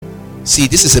See,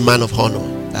 this is a man of honor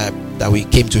that we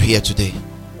came to hear today.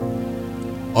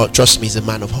 Or trust me, he's a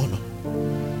man of honor.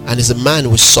 And he's a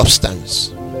man with substance.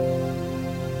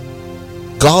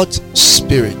 God's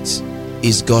spirit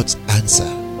is God's answer.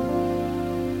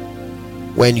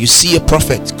 When you see a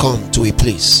prophet come to a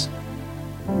place,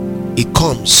 it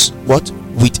comes what?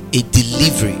 With a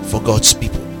delivery for God's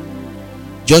people.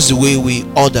 Just the way we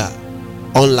order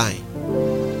online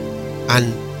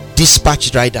and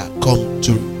dispatch rider come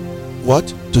to what?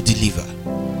 To deliver.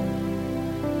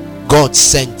 God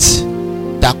sent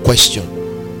that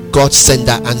question. God sent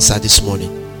that answer this morning.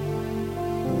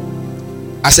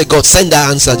 I said, God sent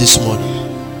that answer this morning.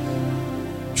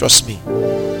 Trust me,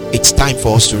 it's time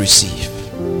for us to receive.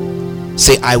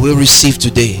 Say, I will receive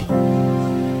today.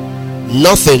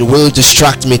 Nothing will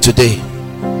distract me today.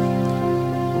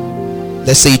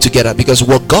 Let's say it together, because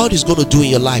what God is going to do in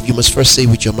your life, you must first say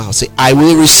with your mouth. Say, I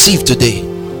will receive today.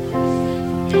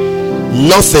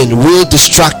 Nothing will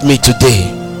distract me today.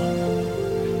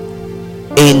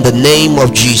 In the name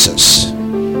of Jesus.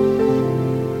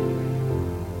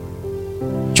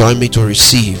 Join me to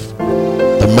receive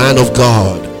the man of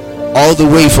God, all the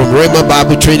way from Rhema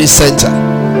Bible Training Center,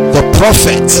 the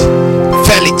prophet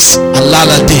Felix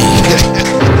Alalade.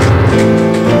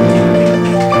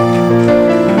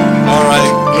 All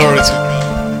right, glory to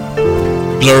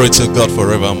God. Glory to God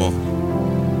forevermore.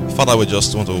 Father, we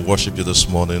just want to worship you this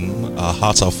morning. Our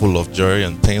hearts are full of joy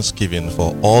and thanksgiving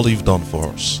for all you've done for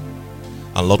us.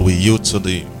 And Lord, we yield to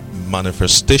the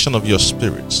manifestation of your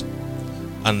spirit,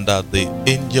 and that the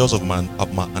angels of my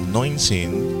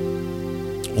anointing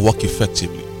work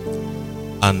effectively,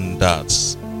 and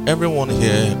that everyone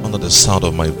here under the sound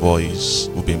of my voice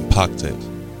will be impacted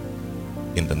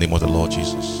in the name of the Lord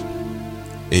Jesus.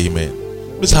 Amen.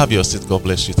 Please have your seat. God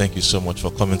bless you. Thank you so much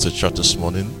for coming to church this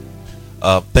morning.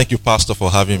 Thank you, Pastor,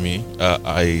 for having me.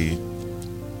 I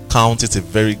count it a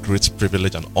very great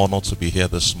privilege and honor to be here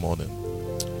this morning.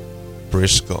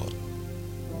 Praise God.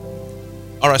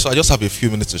 Alright, so I just have a few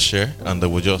minutes to share, and then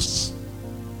we'll just...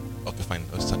 Okay, fine.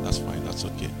 That's fine. That's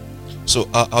okay. So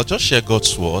I'll just share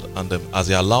God's word, and then as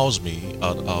He allows me,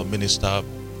 I'll minister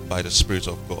by the Spirit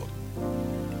of God.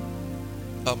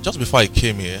 Just before I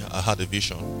came here, I had a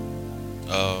vision.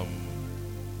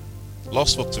 Lord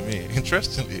spoke to me,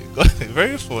 interestingly,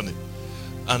 very funny.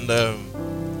 And the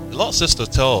Lord says to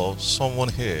tell someone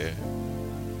here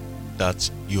that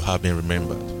you have been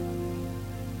remembered.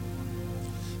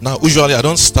 Now, usually I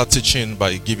don't start teaching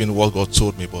by giving what God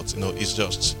told me, but it's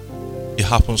just, it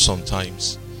happens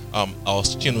sometimes. I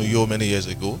was teaching Uyo many years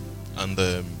ago, and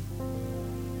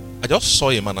I just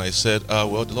saw him and I said,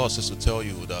 well, the Lord says to tell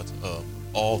you that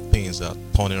all things are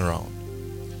turning around.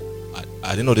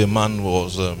 I didn't know the man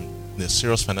was in a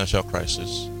serious financial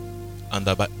crisis, and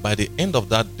by the end of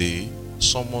that day,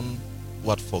 someone who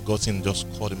had forgotten just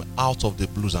called him out of the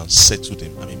blues and settled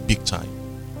him. I mean, big time.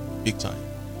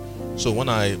 So when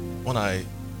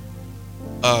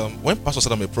Pastor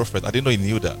said I'm a prophet, I didn't know he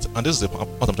knew that. And this is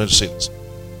what I'm trying to say: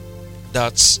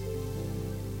 that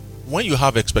when you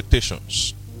have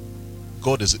expectations,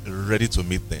 God is ready to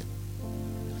meet them.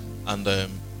 And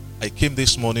I came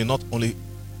this morning not only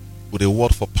with a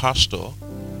word for pastor,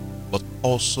 but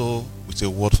also with a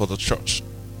word for the church.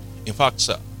 In fact,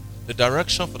 sir, the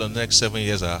direction for the next 7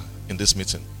 years are in this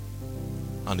meeting,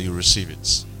 and you receive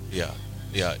it. Yeah,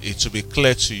 it will be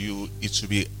clear to you. It will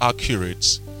be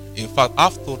accurate. In fact,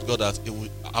 I've told God that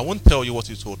I won't tell you what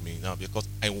He told me now, because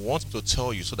I want Him to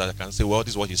tell you so that I can say, well,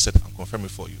 this is what He said. I'm confirming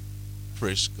for you.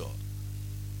 Praise God.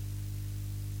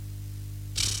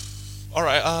 All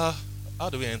right. How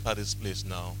do we enter this place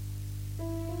now?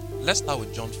 Let's start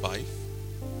with John 5.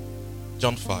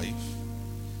 John 5.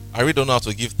 I really don't know how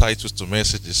to give titles to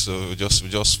messages, so we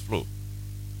just flow.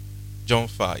 John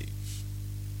 5.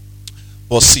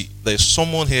 But see, there's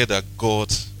someone here that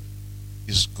God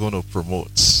is going to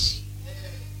promote.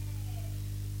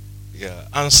 Yeah,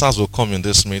 answers will come in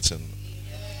this meeting.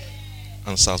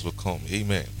 Answers will come.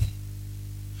 Amen.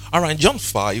 Alright, John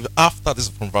 5, after this,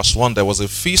 from verse 1, there was a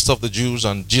feast of the Jews,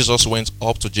 and Jesus went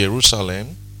up to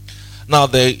Jerusalem. Now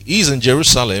there is in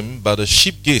Jerusalem by the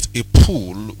sheep gate a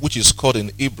pool, which is called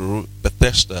in Hebrew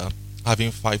Bethesda,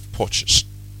 having 5 porches.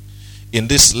 In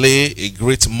this lay a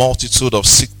great multitude of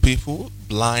sick people,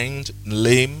 blind,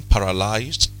 lame,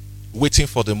 paralyzed, waiting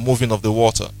for the moving of the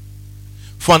water.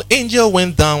 For an angel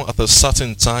went down at a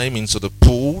certain time into the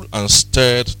pool and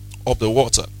stirred up the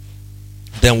water.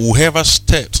 Then whoever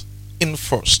stepped in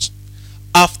first,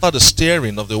 after the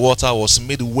stirring of the water, was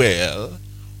made well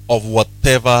of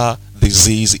whatever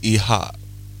disease he had.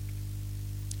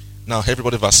 Now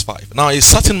everybody, verse 5. Now a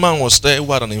certain man was there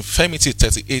who had an infirmity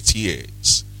 38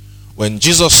 years. When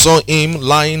Jesus saw him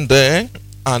lying there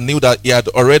and knew that he had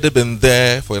already been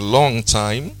there for a long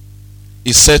time,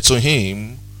 he said to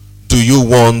him, "Do you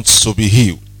want to be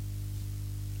healed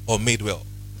or made well?"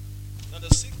 Now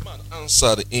the sick man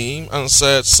answered him and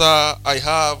said, "Sir, I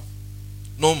have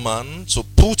no man to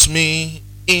put me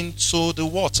into the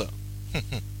water.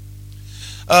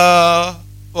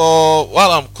 For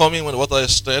while I'm coming, when the water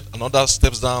is stirred, another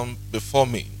steps down before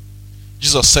me."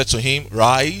 Jesus said to him,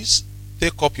 "Rise,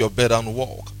 take up your bed and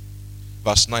walk."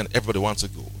 Verse 9, everybody wants to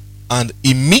go. And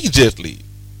immediately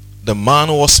the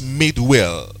man was made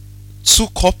well,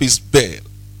 took up his bed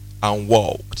and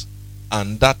walked.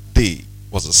 And that day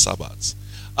was the Sabbath.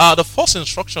 The first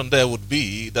instruction there would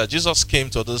be that Jesus came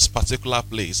to this particular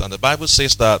place, and the Bible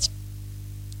says that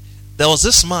there was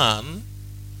this man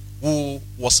who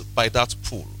was by that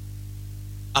pool.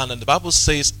 And then the Bible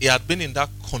says he had been in that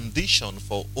condition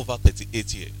for over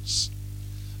 38 years.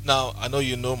 Now, I know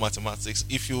you know mathematics.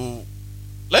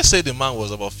 Let's say the man was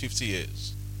about 50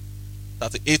 years.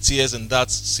 38 years in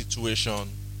that situation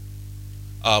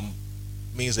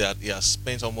means that he has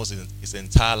spent almost his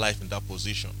entire life in that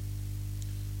position.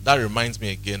 That reminds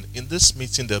me again, in this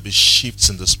meeting there'll be shifts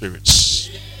in the spirits.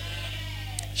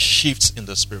 Shifts in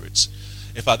the spirits.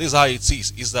 In fact, this is how it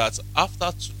is that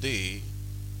after today,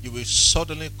 you will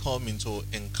suddenly come into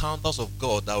encounters of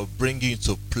God that will bring you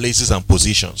into places and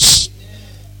positions.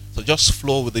 So just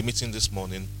flow with the meeting this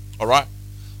morning. Alright?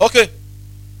 Okay.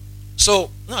 So,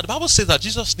 now the Bible says that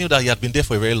Jesus knew that he had been there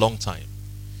for a very long time.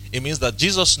 It means that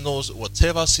Jesus knows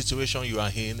whatever situation you are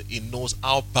in, he knows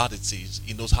how bad it is.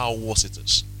 He knows how worse it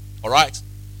is. Alright?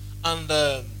 And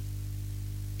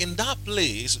in that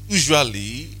place,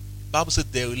 usually, the Bible says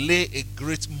there lay a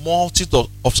great multitude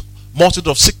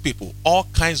of sick people, all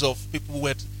kinds of people who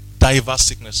had diverse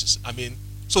sicknesses.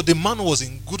 So the man was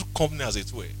in good company, as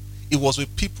it were. It was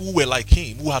with people who were like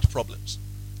him, who had problems.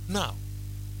 Now,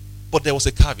 but there was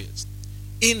a caveat,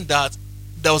 in that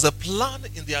there was a plan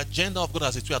in the agenda of God,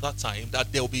 as it were, at that time,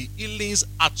 that there will be healings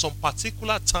at some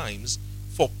particular times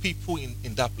for people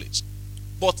in that place.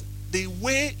 But the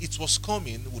way it was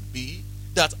coming would be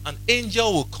that an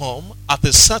angel will come at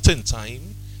a certain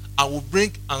time and will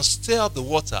bring and stir up the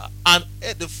water, and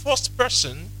the first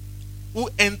person who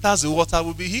enters the water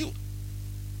will be healed.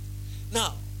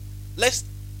 Now, let's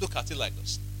look at it like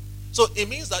this. So it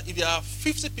means that if there are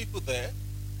 50 people there,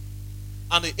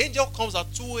 and the angel comes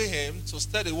at 2 a.m. to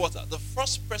stir the water, the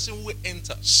first person who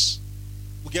enters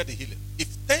will get the healing. If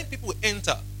 10 people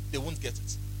enter, they won't get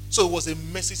it. So it was a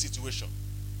messy situation.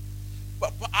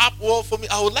 But well, for me,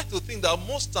 I would like to think that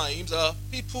most times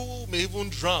people may even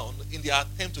drown in their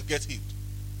attempt to get healed.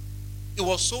 It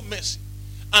was so messy.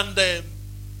 And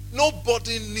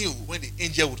nobody knew when the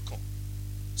angel would come.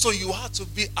 So you had to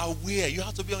be aware. You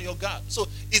had to be on your guard. So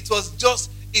it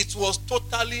was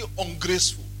totally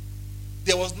ungraceful.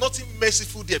 There was nothing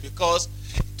merciful there, because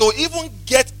to even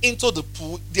get into the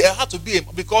pool, there had to be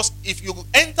because if you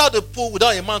enter the pool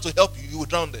without a man to help you, you will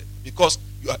drown there, because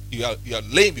you are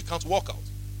lame, you can't walk out.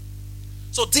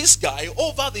 So this guy,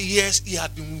 over the years, he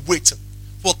had been waiting.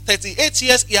 For 38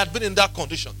 years, he had been in that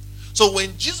condition. So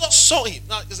when Jesus saw him,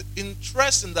 now it's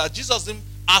interesting that Jesus didn't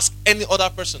ask any other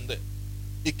person there.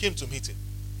 He came to meet him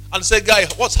and said, "Guy,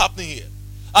 what's happening here?"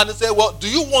 And he said, "Well, do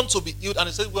you want to be healed?" And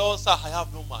he said, "Well, sir, I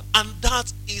have no man." And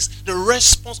that is the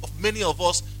response of many of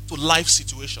us to life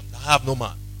situation. I have no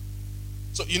man.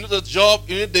 So you need a job,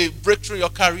 you need the breakthrough in your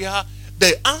career.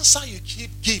 The answer you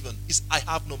keep giving is, "I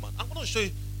have no man." I'm going to show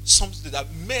you something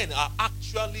that men are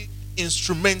actually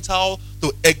instrumental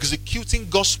to executing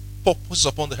God's purposes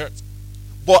upon the earth.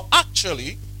 But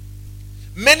actually,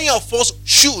 many of us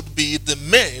should be the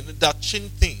men that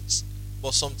change things.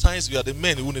 But sometimes we are the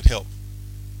men who need help.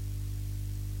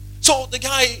 So the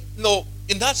guy,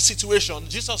 in that situation,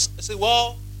 Jesus said,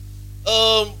 "Well,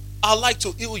 I'd like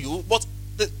to heal you." But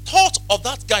the thought of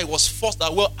that guy was first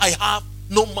that, "Well, I have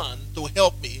no man to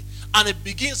help me." And it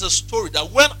begins a story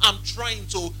that when I'm trying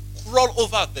to crawl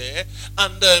over there,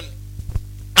 and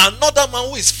another man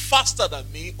who is faster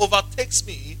than me overtakes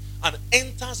me and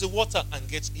enters the water and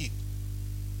gets healed.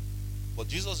 But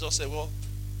Jesus just said, "Well,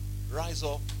 rise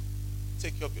up,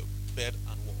 take up your bed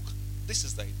and walk." This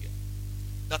is the idea.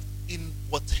 That in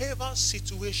whatever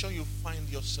situation you find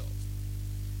yourself,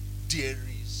 there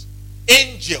is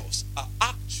angels are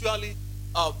actually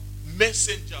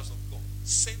messengers of God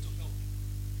sent to help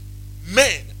you.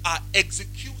 Men are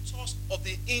executors of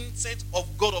the intent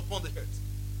of God upon the earth.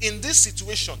 In this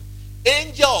situation,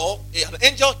 an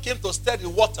angel came to stir the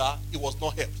water, he was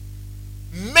not helped.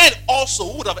 Men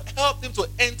also who would have helped him to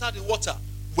enter the water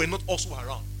were not also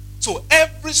around. So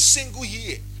every single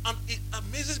year, And it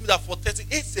amazes me that for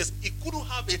 38 years, he couldn't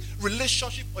have a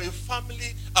relationship or a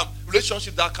family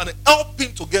relationship that can help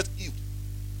him to get healed.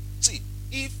 See,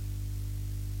 if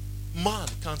man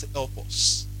can't help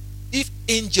us, if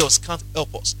angels can't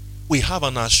help us, we have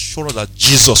an assurance that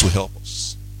Jesus will help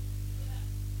us.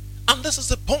 And this is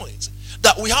the point,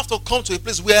 that we have to come to a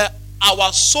place where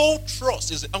our sole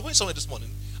trust is, I'm going somewhere this morning,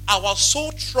 our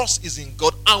sole trust is in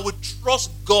God, and we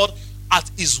trust God at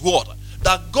his word.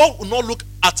 That God will not look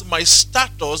at my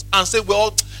status and say,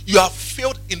 well, you have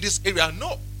failed in this area.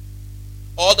 No.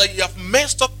 Or that you have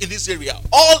messed up in this area.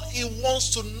 All he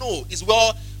wants to know is,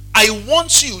 well, I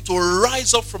want you to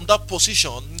rise up from that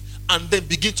position and then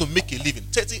begin to make a living.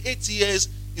 38 years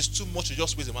is too much to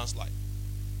just waste a man's life.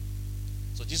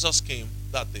 So Jesus came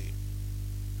that day,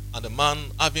 and the man,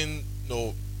 having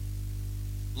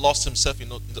lost himself in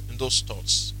those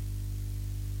thoughts,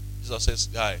 Jesus says,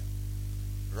 guy,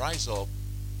 rise up,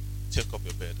 take up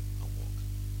your bed and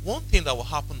walk. One thing that will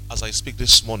happen as I speak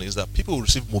this morning is that people will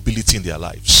receive mobility in their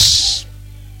lives.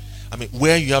 I mean,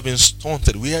 where you have been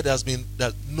stunted, where there's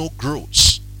no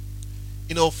growth.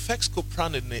 Fex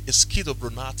kopranene eskido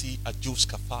brunati ajus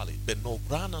kafali, beno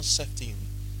grana seftin,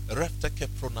 refteke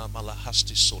prona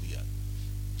malahasti solia.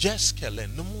 Jeskele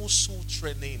numusu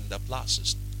trenin da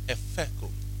places, efeko,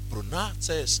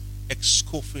 brunates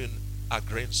excofin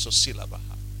agren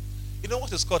sosilabaha. You know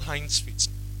what is called hinds feet?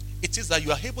 It is that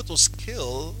you are able to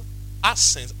scale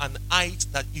ascent and height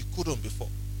that you couldn't before.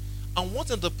 And what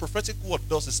the prophetic word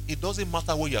does is, it doesn't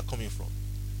matter where you are coming from.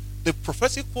 The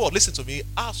prophetic word, listen to me,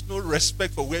 has no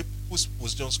respect for where people's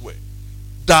positions were.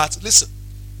 That, listen,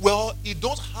 well, you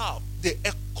don't have, the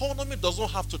economy does not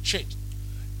have to change.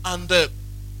 And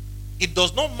it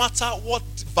does not matter what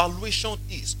valuation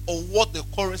is or what the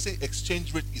currency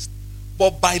exchange rate is.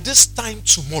 But by this time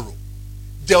tomorrow,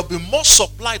 there will be more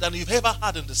supply than you've ever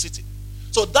had in the city.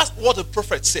 So that's what the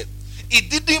prophet said. It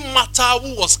didn't matter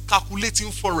who was calculating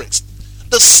forex.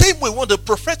 The same way when the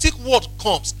prophetic word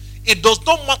comes, it does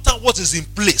not matter what is in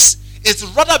place. It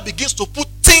rather begins to put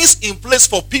things in place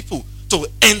for people to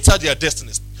enter their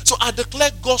destinies. So I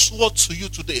declare God's word to you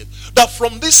today, that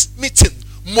from this meeting,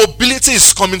 mobility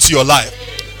is coming to your life.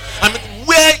 I mean,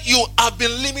 where you have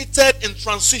been limited in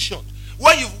transition,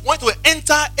 where you want to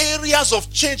enter areas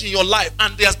of change in your life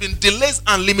and there has been delays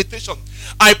and limitation,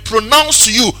 I pronounce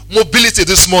to you mobility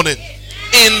this morning.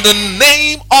 In the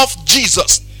name of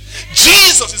Jesus.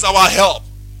 Jesus is our help.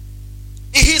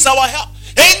 He is our help.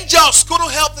 Angels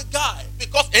couldn't help the guy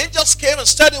because angels came and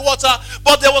stirred the water,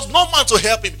 but there was no man to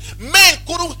help him. Men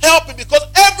couldn't help him because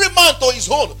every man to his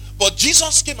own. But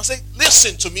Jesus came and said,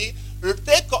 listen to me,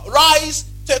 rise,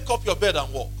 take up your bed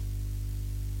and walk.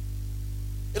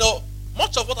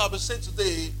 Much of what I've been saying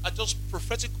today are just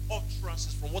prophetic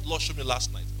utterances from what the Lord showed me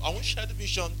last night. I won't share the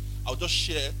vision. I'll just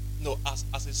share,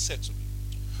 as it said to me.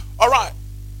 All right.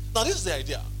 Now, this is the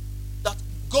idea, that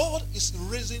God is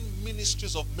raising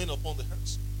ministries of men upon the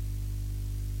earth.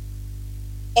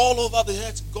 All over the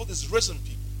earth, God is raising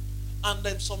people. And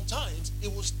then sometimes He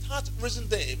will start raising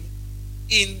them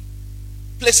in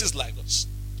places like us.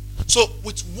 So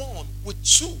with 1, with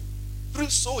 2, 3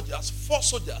 soldiers, 4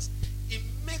 soldiers, He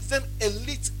makes them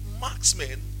elite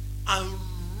marksmen and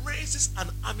raises an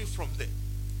army from them.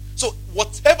 So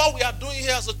whatever we are doing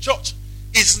here as a church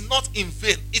is not in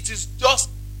vain. It is just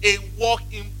a work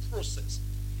in process.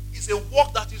 It's a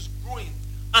work that is growing.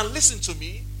 And listen to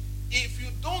me, if you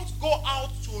don't go out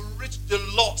to reach the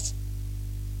lost,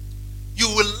 you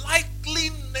will likely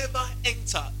never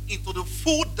enter into the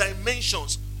full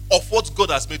dimensions of what God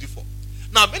has made you for.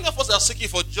 Now, many of us are seeking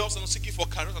for jobs and seeking for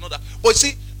careers and all that. But you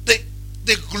see,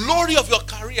 the glory of your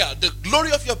career, the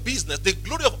glory of your business, the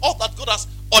glory of all that God has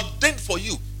ordained for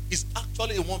you is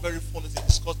actually one very funny thing.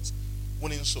 It's called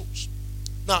winning souls.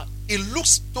 Now, it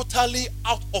looks totally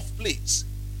out of place.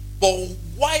 But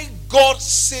why God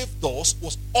saved us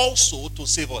was also to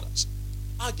save others.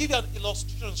 I'll give you an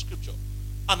illustration in scripture.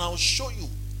 And I'll show you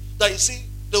that, you see,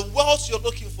 the wealth you're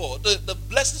looking for, the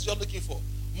blessings you're looking for,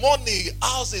 money,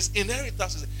 houses,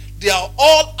 inheritances, they are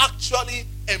all actually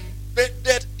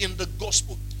embedded in the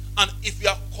gospel. And if you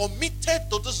are committed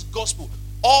to this gospel,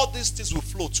 all these things will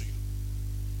flow to you.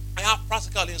 I have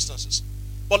practical instances.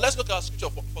 But let's look at scripture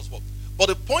first of all. But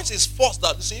the point is first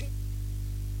that, you see,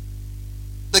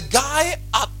 the guy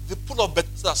at the pool of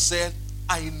Bethesda said,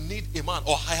 I need a man,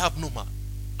 or I have no man.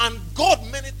 And God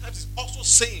many times is also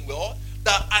saying, well,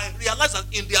 that I realize that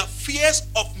in their fears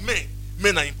of men,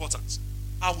 men are important.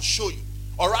 I will show you.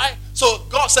 All right? So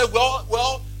God said,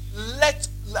 well,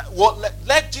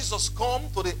 let Jesus come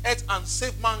to the earth and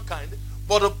save mankind.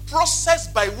 But the process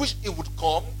by which he would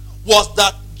come was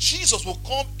that Jesus will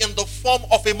come in the form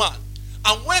of a man.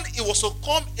 And when he was to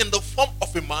come in the form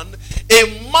of a man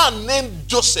named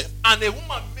Joseph and a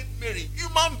woman named Mary,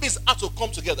 human beings had to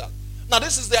come together. Now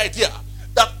this is the idea,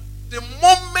 that the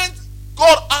moment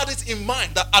God had it in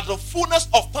mind that at the fullness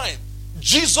of time,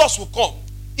 Jesus will come,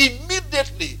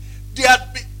 immediately there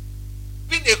had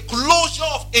been a closure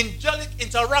of angelic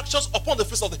interactions upon the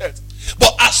face of the earth.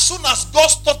 But as soon as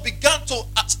God's thought began to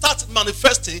start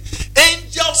manifesting,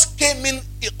 angels came in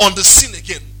on the scene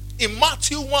again. In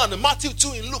Matthew 1 and Matthew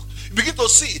 2 in Luke, you begin to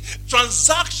see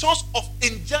transactions of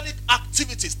angelic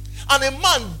activities. And a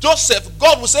man, Joseph,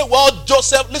 God will say, well,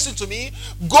 Joseph, listen to me.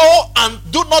 Go and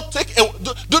do not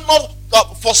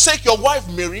forsake your wife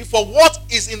Mary, for what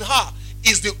is in her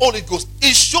is the Holy Ghost.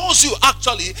 It shows you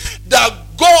actually that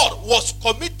God was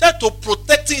committed to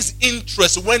protecting his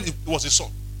interest when it was his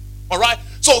son. All right?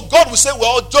 So God will say,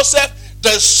 well, Joseph,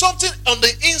 there's something on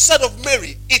the inside of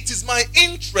Mary. It is my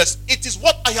interest. It is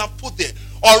what I have put there.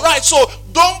 All right, so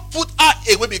don't put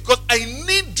her away, because I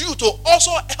need you to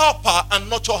also help her and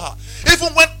nurture her.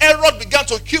 Even when Herod began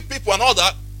to kill people and all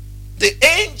that, the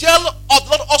angel of the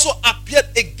Lord also appeared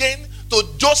again to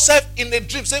Joseph in a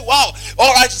dream. Say, wow,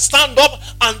 all right, stand up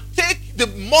and take the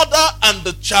mother and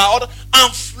the child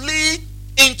and flee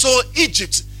into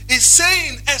Egypt. It's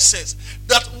saying in essence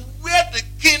that where the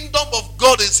kingdom of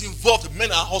God is involved,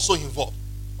 men are also involved.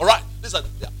 All right?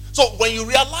 So when you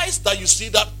realize that, you see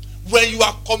that when you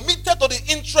are committed to the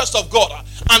interest of God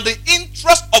and the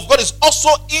interest of God is also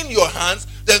in your hands,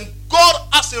 then God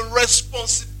has a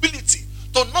responsibility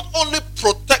to not only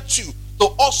protect you, to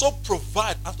also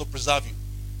provide and to preserve you.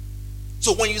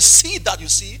 So when you see that, you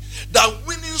see that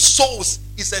winning souls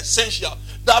is essential.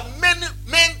 That many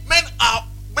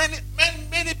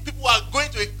people are going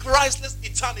to a Christless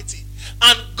eternity,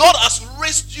 and God has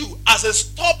raised you as a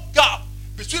stopgap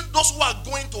between those who are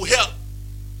going to hell.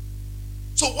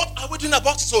 So what are we doing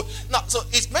about it? So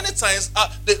it's many times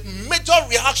the major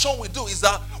reaction we do is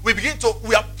that we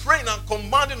are praying and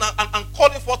commanding and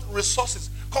calling forth resources,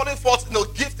 calling forth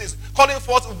giftings, calling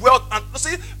forth wealth. And you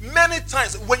see, many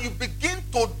times when you begin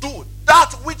to do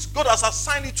that which God has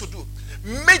assigned you to do,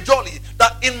 majorly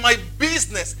that in my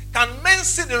business, can men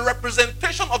see the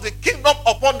representation of the kingdom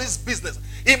upon this business?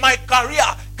 In my career,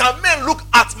 can men look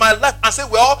at my life and say,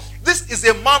 well, this is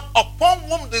a man upon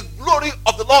whom the glory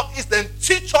of the Lord is, then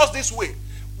teach us this way?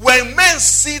 When men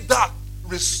see that,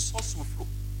 resource will flow.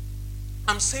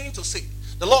 I'm saying to say,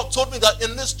 the Lord told me that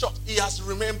in this church, he has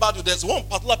remembered you. There's one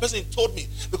particular person he told me,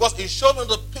 because he showed me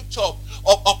the picture of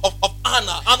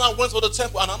Anna. Anna went to the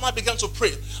temple and Anna began to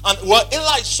pray. And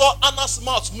Eli saw Anna's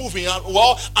mouth moving and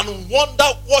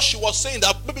wondered what she was saying,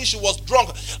 that maybe she was drunk.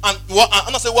 And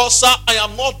Anna said, well, sir, I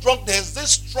am not drunk. There's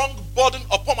this strong burden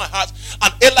upon my heart.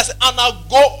 And Eli said, Anna,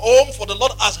 go home, for the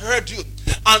Lord has heard you.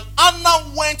 And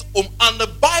Anna went home, and the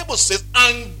Bible says,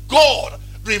 and God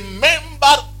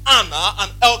remembered Anna,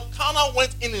 and Elkanah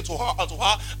went into her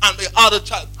and they had a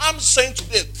child. I'm saying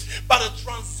today, by the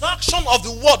transaction of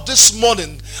the word this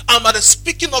morning, and by the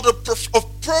speaking of the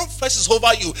prophecies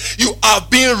over you, you are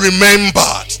being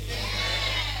remembered.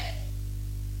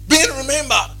 Being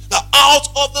remembered. That out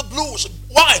of the blues.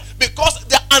 Why? Because,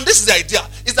 and this is the idea,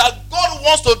 is that God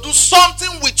wants to do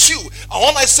something with you. And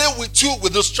when I say with you,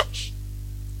 with this church.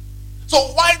 So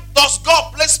why does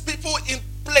God place people in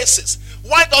places?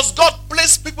 Why does God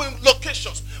place people in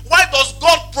locations? Why does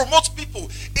God promote people?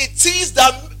 It is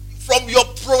that from your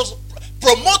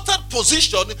promoted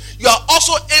position, you are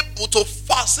also able to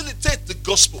facilitate the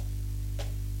gospel.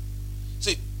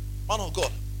 See, man of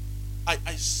God,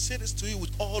 I say this to you with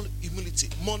all humility.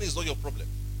 Money is not your problem.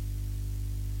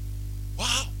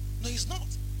 Wow, no, it's not.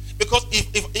 Because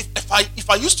if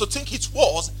I used to think it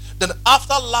was, then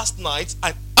after last night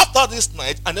and after this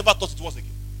night, I never thought it was again.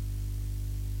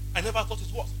 I never thought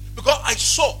it was. Because I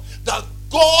saw that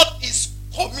God is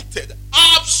committed,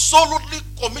 absolutely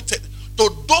committed to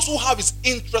those who have his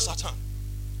interest at hand.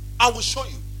 I will show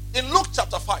you. In Luke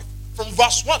chapter 5, from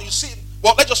verse 1, you see,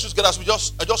 well, let's just use it as we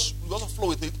just flow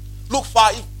with it. Luke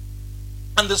 5,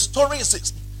 and the story is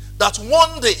this, that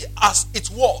one day, as it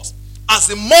was, as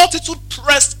the multitude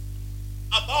pressed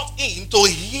about him to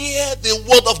hear the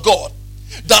word of God,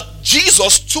 that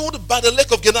Jesus stood by the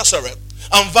lake of Gennesaret.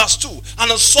 And verse 2,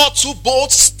 and I saw two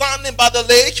boats standing by the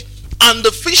lake, and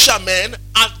the fishermen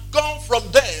had gone from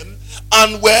them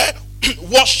and were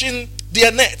washing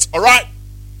their nets. All right?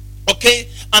 Okay?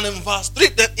 And in verse 3,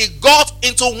 then he got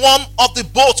into one of the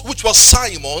boats, which was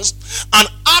Simon's, and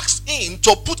asked him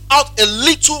to put out a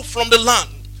little from the land.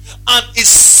 And he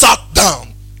sat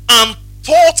down and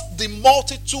taught the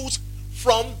multitude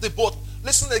from the boat.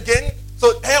 Listen again.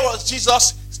 So here was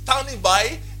Jesus standing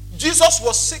by. Jesus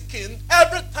was seeking,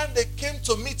 every time they came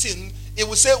to meet him, he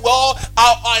would say, well,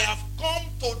 I have come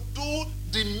to do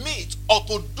the meat or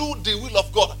to do the will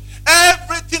of God.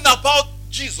 Everything about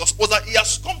Jesus was that he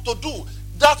has come to do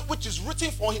that which is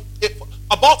written for him,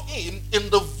 about him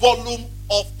in the volume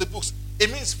of the books.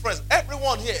 It means, friends,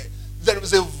 everyone here, there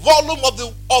is a volume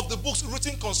of the books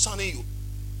written concerning you.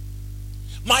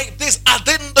 My days, are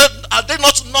they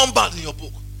not numbered in your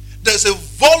book? There's a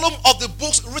volume of the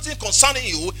books written concerning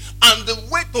you, and the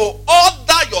way to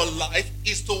order your life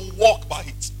is to walk by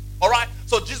it. All right?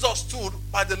 So Jesus stood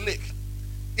by the lake.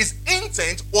 His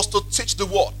intent was to teach the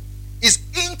word. His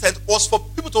intent was for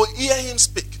people to hear him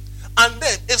speak. And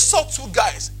then he saw two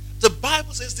guys. The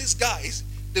Bible says these guys,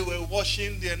 they were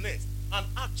washing their nets. And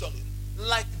actually,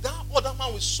 like that other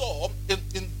man we saw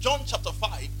in John chapter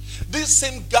 5, these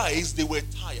same guys, they were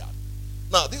tired.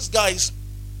 Now, these guys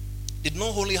did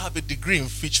not only have a degree in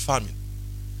fish farming,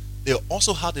 they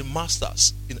also had a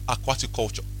master's in aquatic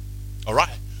culture. All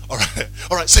right?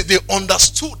 So they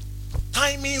understood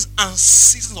timings and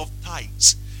seasons of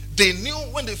tides. They knew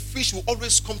when the fish will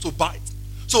always come to bite.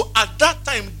 So at that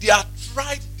time, they had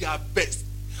tried their best,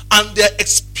 and their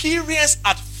experience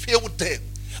had failed them,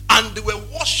 and they were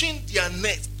washing their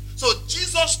net. So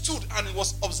Jesus stood and he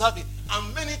was observing,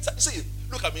 and many times, see,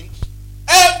 look at me.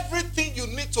 Everything you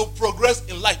need to progress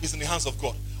in life is in the hands of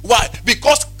God. Why?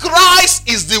 Because Christ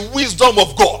is the wisdom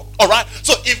of God. All right?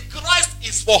 So if Christ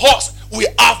is for us, we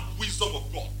have wisdom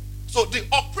of God. So the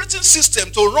operating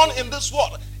system to run in this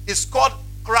world is called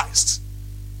Christ.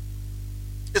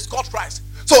 It's called Christ.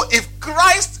 So if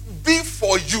Christ be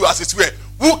for you, as it were,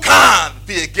 who can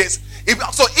be against?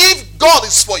 So if God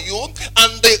is for you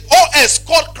and the OS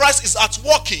called Christ is at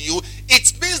work in you,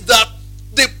 it means that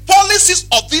the policies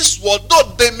of this world,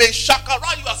 though they may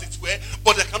shakara you as it were,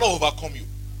 but they cannot overcome you.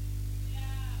 Yeah.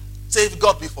 Say, if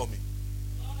God be for me.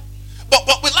 But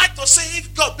we like to say,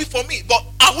 if God be for me, but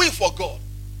are we for God?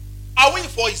 Are we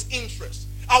for his interest?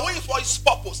 Are we for his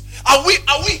purpose? Are we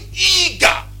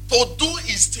eager to do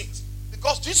his things?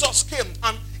 Because Jesus came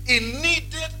and he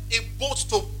needed a boat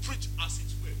to preach, as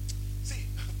it were. See,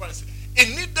 friends, he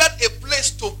needed a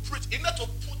place to preach. He needed to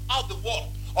put out the word.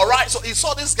 All right, so he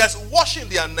saw these guys washing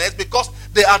their nets because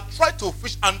they had tried to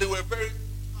fish and they were very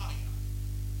tired.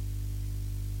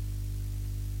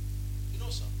 You know,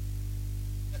 sir,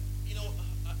 I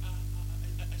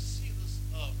see this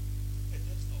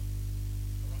pedestal,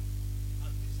 all right,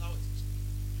 and this is how it is.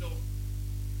 You know,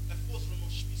 a force from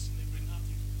Auschwitz in the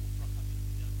Grenadier from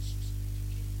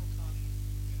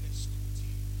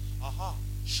Aha,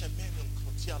 Shemenem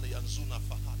Krotiali and Zuna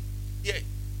Fahali. Yeah,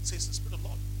 says the Spirit of the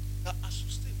Lord. That as you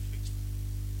stay faithful,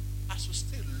 as you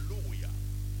stay loyal,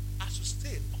 as you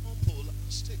stay humble and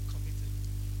stay committed,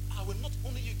 I will not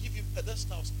only give you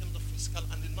pedestals in the physical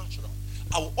and the natural,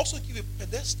 I will also give you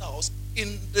pedestals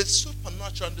in the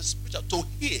supernatural and the spiritual to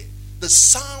hear the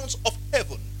sounds of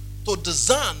heaven, to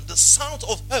discern the sounds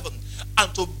of heaven,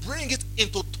 and to bring it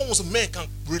into tones men can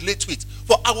relate to it.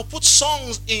 For I will put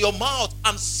songs in your mouth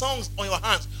and songs on your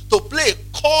hands to play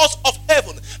chords of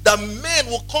heaven, that men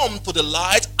will come to the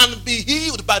light and be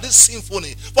healed by this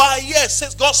symphony. For I hear,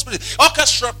 says God's Spirit,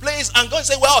 orchestra plays, and God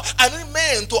say, well, I need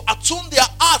men to attune their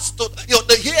hearts to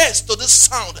the ears to this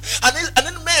sound. I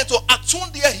need men to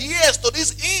attune their ears to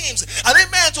these hymns. I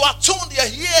need men to attune their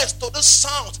ears to this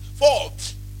sound. For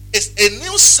it's a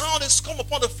new sound is come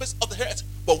upon the face of the earth.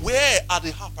 But where are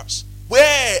the harpers?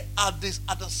 Where are the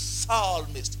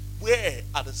psalmists? Where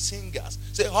are the singers?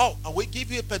 Say, how? I will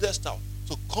give you a pedestal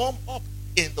to come up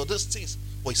into these things.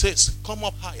 But he says, come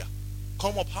up higher,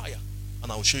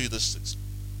 and I will show you these things.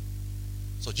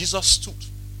 So Jesus stood,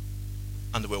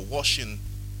 and they were washing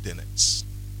their nets.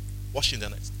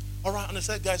 All right, and they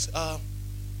said, guys, and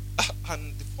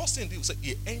the first thing he did was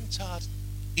he entered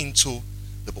into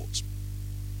the boat,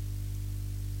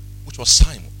 which was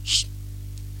Simon's,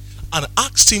 and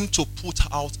asked him to put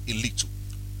out a little.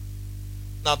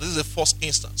 Now, this is the first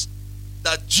instance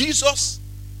that Jesus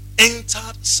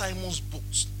entered Simon's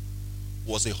boat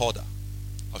was a order.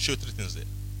 I'll show you three things there.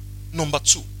 Number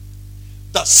two,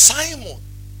 that Simon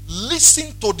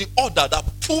listened to the order that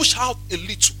pushed out a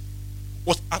little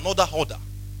was another order.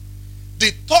 The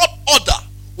third order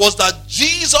was that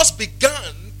Jesus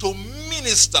began to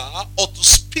minister or to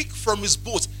speak from his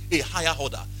boat a higher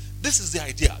order. This is the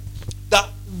idea that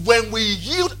when we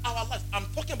yield our life, I'm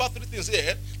talking about three things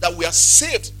here, that we are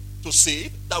saved to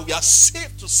save, that we are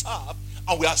saved to serve,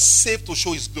 and we are saved to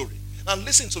show his glory. Now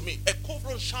listen to me.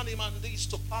 Ekovron Shanimandis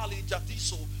Topali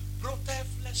Jadiso Brote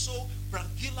Fleso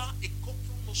Brangila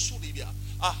Ekopron Sulibia.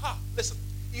 Aha, listen.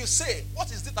 You say, what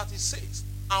is it that he says?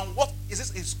 And what is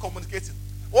it he's communicating?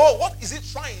 Oh, what is it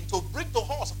trying to bring to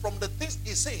us from the things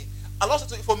he's saying? And Lord said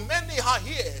to him, for many are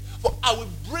here, for I will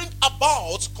bring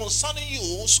about concerning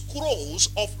you scrolls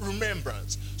of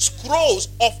remembrance. Scrolls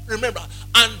of remembrance.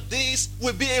 And this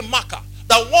will be a marker.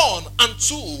 That 1 and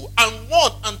 2 and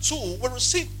 1 and 2 will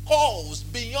receive calls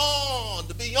beyond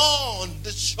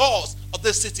the shores of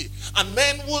the city. And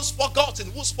men who's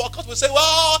forgotten will say,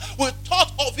 well, we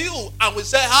thought of you. And we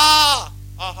say,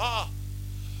 aha.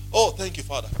 Oh, thank you,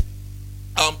 Father.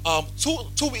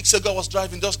 2 weeks ago, I was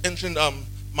driving, just entering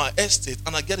my estate,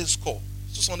 and I get his call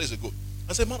 2 Sundays ago.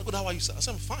 I said, man, good, how are you, sir? I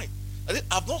said, I'm fine.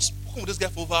 I've not spoken with this guy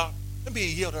for over maybe a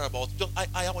year or thereabout. Just,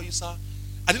 how are you, sir?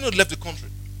 I didn't know he left the country.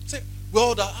 I said,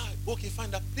 well, okay,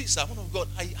 fine. Please, sir, man of God,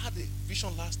 I had a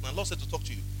vision last night. Lord said to talk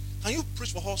to you. Can you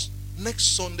preach for us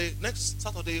next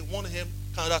Saturday, 1 a.m.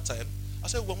 Canada time? I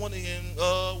said, well, 1 a.m.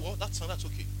 Well, that's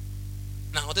okay.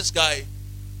 Now, this guy,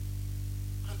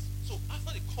 and so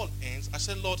after the call ends, I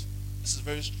said, Lord, this is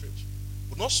very strange.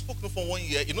 We've not spoken for 1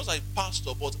 year. He knows I'm a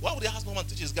pastor, but why would he ask no one to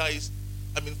teach his guys?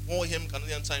 4 a.m.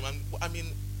 Canadian time.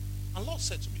 And Lord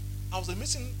said to me, I was in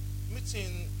a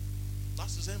meeting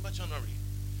last December, January.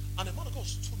 And the man of God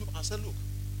stood up and said, look,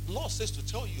 the Lord says to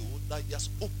tell you that he has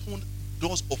opened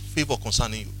doors of favor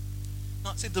concerning you.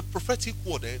 Now, see, the prophetic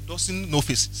word there doesn't know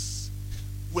faces.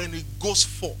 When it goes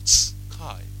forth,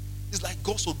 it's like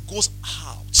goes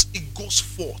out. It goes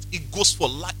forth. It goes for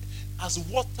life. As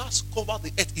waters cover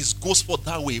the earth, it goes forth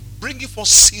that way, bringing forth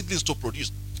seedlings to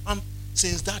produce. And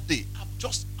since that day, I've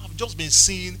just been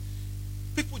seeing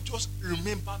people just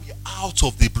remember me out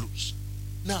of the blues.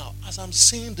 Now, as I'm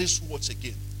saying these words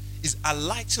again, it's a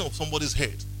lighting of somebody's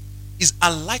head. It's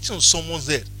a lighting of someone's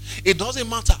head. It doesn't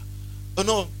matter.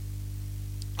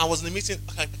 I was in a meeting.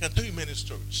 I can tell you many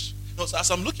stories. So as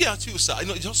I'm looking at you, sir,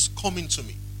 it's just coming to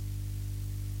me.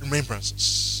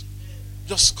 Remembrances.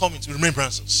 Just coming to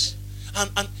remembrances.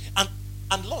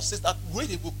 And Lord says that when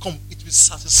it will come, it will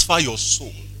satisfy your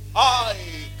soul.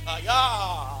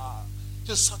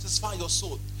 Just satisfy your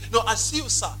soul. I see you,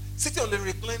 sir, sitting on the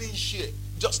reclining chair,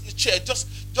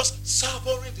 just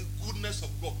savoring the goodness of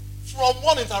God from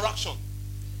one interaction.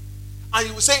 And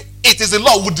you will say, it is the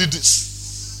Lord who did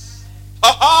this.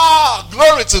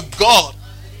 Glory to God.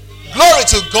 Glory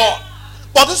to God.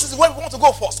 But this is where we want to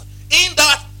go first. In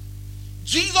that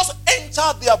Jesus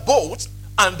entered their boat,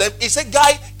 and then he said,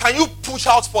 guy, can you push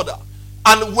out further?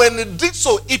 And when he did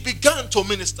so, he began to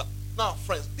minister. Now,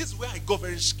 friends, this is where I got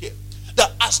very scared.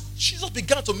 That as Jesus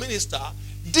began to minister,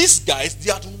 these guys,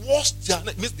 they had washed their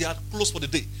net, means they had closed for the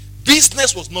day.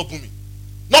 Business was not booming.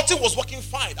 Nothing was working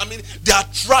fine. They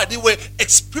had tried. They were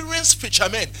experienced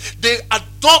fishermen. They had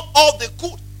done all they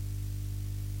could.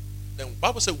 Then the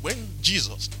Bible said when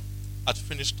Jesus had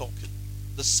finished talking,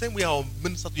 the same way I'll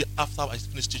minister to you after I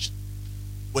finished teaching.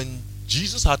 When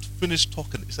Jesus had finished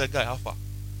talking, he said, guy, how far?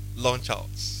 Launch out.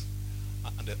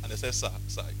 And they said, sir,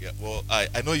 yeah, well,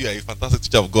 I know you are a fantastic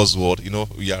teacher of God's word.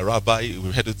 You are a rabbi.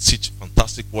 We had to teach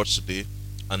fantastic words today.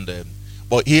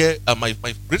 But here, my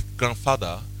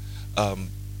great-grandfather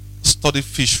studied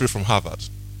fishery from Harvard.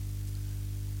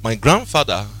 My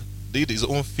grandfather did his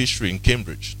own fishery in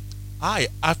Cambridge. I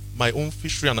have my own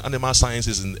fishery and animal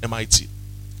sciences in MIT.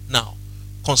 Now,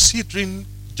 considering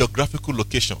geographical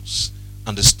locations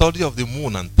and the study of the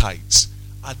moon and tides,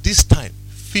 at this time,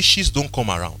 fishes don't come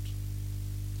around.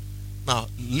 Now,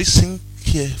 listen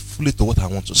carefully to what I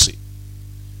want to say.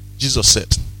 Jesus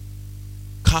said,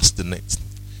 cast the net.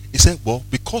 He said, well,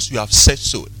 because you have said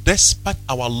so, despite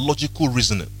our logical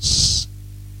reasonings,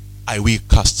 I will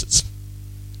cast it.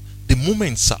 The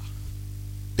moment, sir,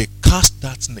 they cast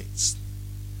that net,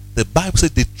 the Bible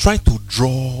says they tried to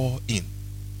draw in.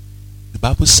 The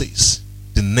Bible says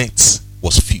the net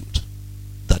was filled,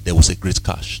 that there was a great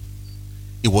catch.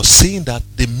 It was saying that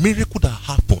the miracle that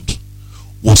happened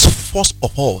was first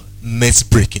of all net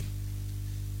breaking.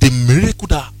 The miracle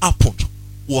that happened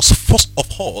was first of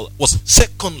all, was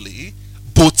secondly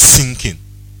boat sinking.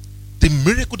 The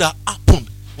miracle that happened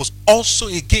was also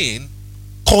again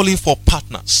calling for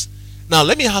partners. Now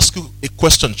let me ask you a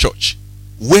question, church.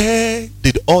 Where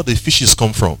did all the fishes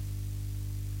come from?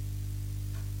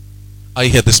 Are you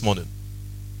here this morning?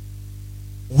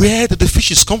 Where did the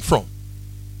fishes come from?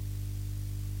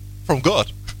 From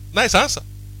God. Nice answer.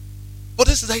 But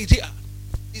this is the idea.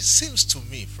 It seems to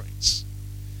me, friends,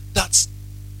 that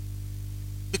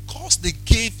because they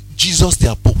gave Jesus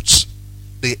their boats,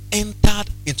 they entered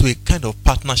into a kind of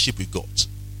partnership with God.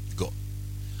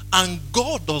 And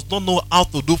God does not know how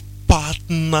to do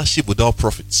partnership without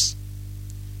prophets.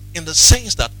 In the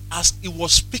sense that as he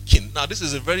was speaking, now this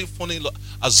is a very funny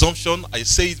assumption, I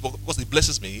say it because it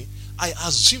blesses me. I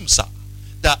assume, sir,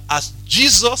 that as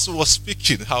Jesus was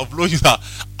speaking, I'll blow you out.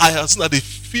 I have seen that the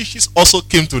fishes also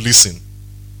came to listen.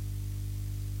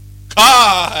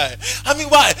 I mean,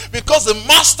 why? Because the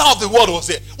master of the world was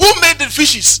there. Who made the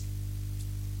fishes?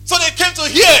 So they came to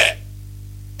hear.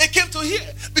 They came to hear.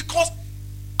 Because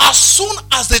as soon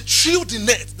as they threw the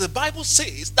net, the Bible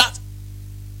says that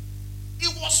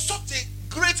it was such a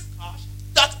great catch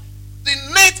that the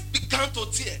net began to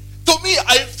tear. To me,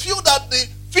 I feel that the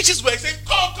fishes were saying,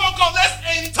 come, let's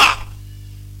enter.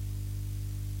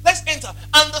 Let's enter.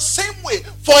 And the same way,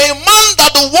 for a man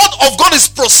that the word of God is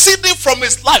proceeding from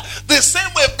his life, the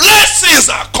same way blessings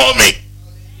are coming.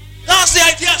 That's the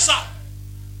idea, sir.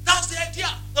 That's the idea.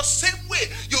 The same way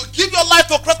you give your life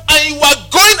to Christ and you are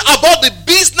going about the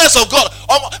business of God,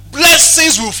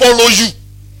 blessings will follow you.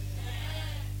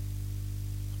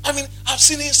 I mean, I've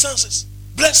seen instances.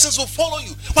 Blessings will follow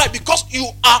you. Why? Because you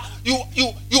are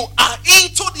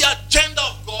into the agenda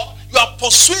of God. You are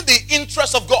pursuing the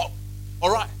interest of God.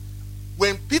 All right.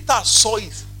 When Peter saw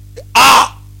it,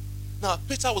 now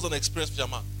Peter was an experienced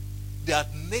fisherman. They had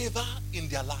never in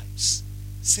their lives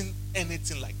seen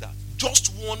anything like that.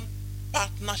 Just one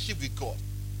partnership with God.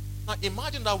 Now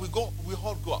imagine that we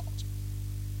all go out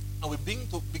and we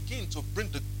begin to bring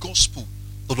the gospel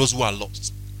to those who are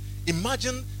lost.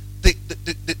 Imagine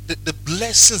the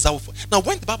blessings that will. Now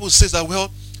when the Bible says that,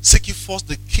 well, seek ye first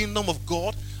the kingdom of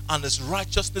God and his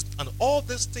righteousness, and all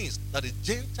these things that the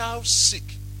Gentiles seek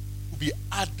will be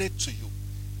added to you.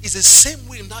 It's the same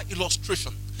way in that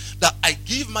illustration that I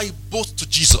give my boat to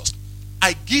Jesus.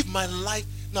 I give my life.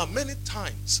 Now many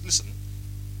times, listen,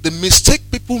 the mistake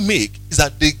people make is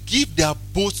that they give their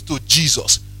boat to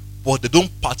Jesus, but they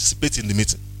don't participate in the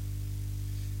meeting.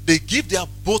 They give their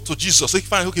boat to Jesus. They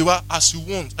find, okay, well, as you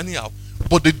want, anyhow,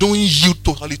 but they don't yield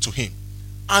totally to him.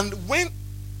 And when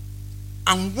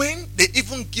they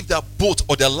even give their boat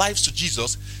or their lives to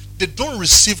Jesus, they don't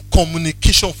receive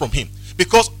communication from him.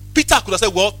 Because Peter could have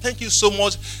said, well, thank you so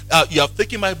much. You have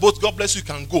taken my boat. God bless you. You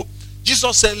can go.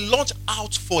 Jesus said, launch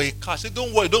out for a catch. He said,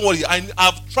 don't worry.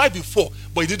 I've tried before,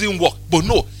 but it didn't work. But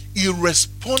no, he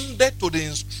responded to the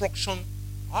instruction.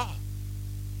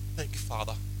 Thank you,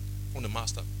 Father, from the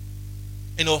master.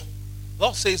 You know,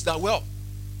 Lord says that, well,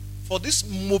 for this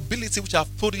mobility which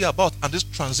I've told you about and this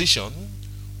transition,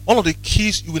 one of the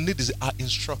keys you will need is our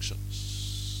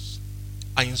instructions.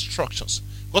 Our instructions.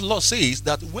 God, the Lord says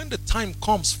that when the time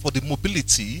comes for the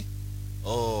mobility,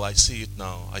 I see it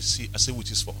now. I see what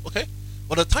it's for. Okay?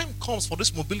 When the time comes for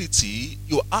this mobility,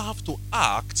 you have to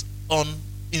act on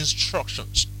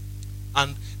instructions.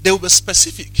 And they will be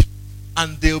specific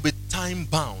and they will be time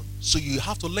bound. So you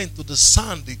have to learn to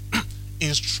discern the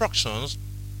instructions,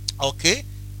 okay,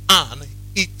 and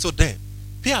heed to them.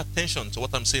 Pay attention to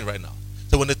what I'm saying right now.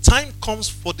 So when the time comes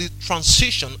for the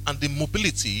transition and the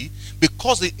mobility,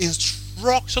 because the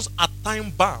instructions are time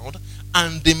bound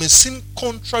and they may seem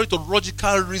contrary to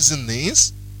logical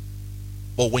reasonings,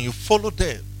 but when you follow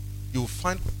them, you will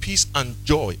find peace and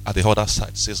joy at the other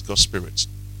side, says God's Spirit.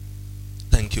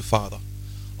 Thank you, Father.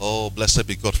 Oh, blessed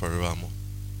be God forevermore.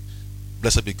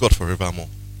 Blessed be God forevermore.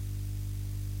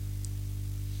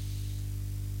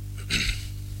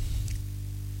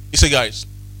 You see, guys,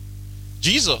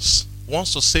 Jesus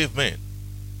wants to save men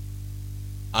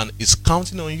and is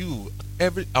counting on you.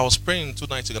 I was praying 2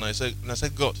 nights ago and I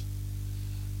said, God,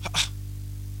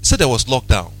 he said there was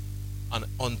lockdown, and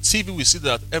on TV we see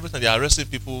that every time they are arresting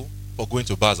people for going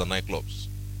to bars and nightclubs.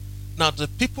 Now the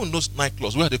people in those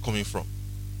nightclubs, where are they coming from?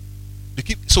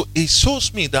 So it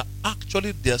shows me that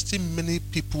actually there are still many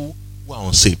people who are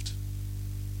unsaved.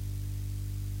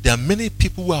 There are many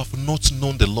people who have not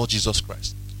known the Lord Jesus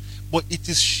Christ. But it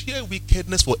is sheer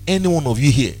wickedness for any one of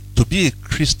you here to be a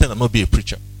Christian and not be a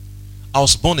preacher. I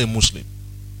was born a Muslim.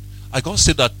 I got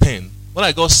saved at 10. When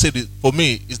I got saved, for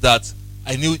me, is that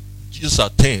I knew Jesus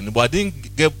at 10, but I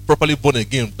didn't get properly born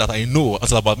again that I know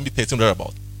until about me 13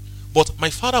 thereabout. But my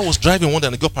father was driving one day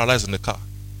and he got paralyzed in the car.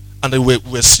 And we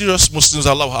were serious Muslims,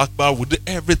 Allahu Akbar. We did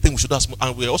everything we should have.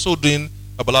 And we were also doing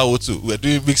Abalao too. We were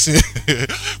doing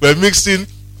mixing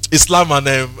Islam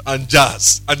and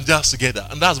jazz together,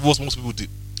 and that's what most people do.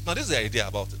 Now, this is the idea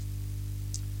about it.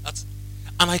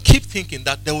 And I keep thinking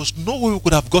that there was no way we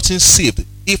could have gotten saved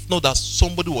if not that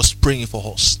somebody was praying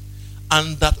for us,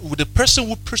 and that with the person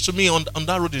who preached to me on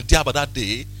that road in Diaba that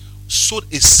day sowed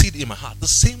a seed in my heart. The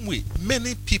same way,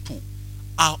 many people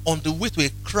are on the way to a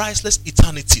Christless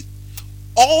eternity.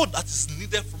 All that is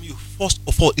needed from you, first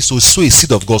of all, is to sow a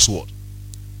seed of God's word,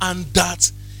 and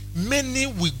that many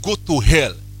will go to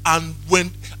hell. And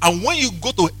when you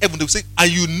go to heaven, they will say,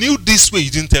 and you knew this way, you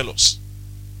didn't tell us.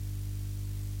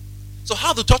 So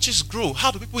how do churches grow?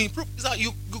 How do people improve? Is that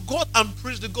you go out and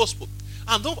preach the gospel.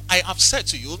 And though I have said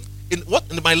to you in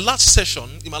my last session,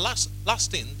 in my last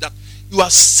thing, that you are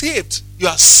saved. You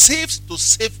are saved to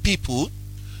save people.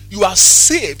 You are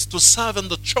saved to serve in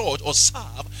the church or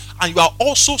serve, and you are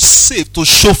also saved to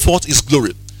show forth His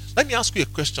glory. Let me ask you a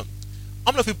question.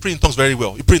 How many of you pray in tongues very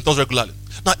well? You pray in tongues regularly.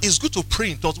 Now, it's good to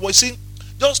pray in tongues, but you see,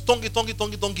 just tonguing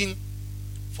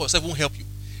for yourself won't help you.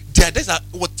 There's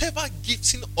whatever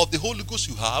gifting of the Holy Ghost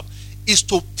you have is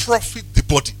to profit the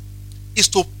body, is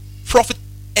to profit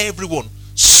everyone,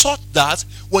 such that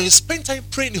when you spend time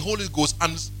praying the Holy Ghost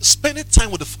and spending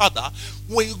time with the Father,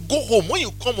 when you go home, when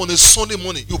you come on a Sunday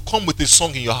morning, you come with a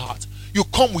song in your heart. You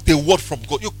come with a word from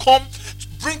God. You come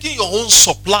bringing your own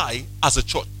supply as a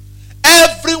church.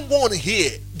 Everyone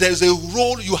here, there's a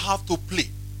role you have to play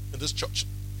in this church,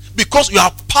 because you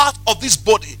are part of this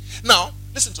body. Now,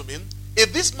 listen to me.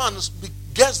 If this man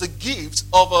gets the gift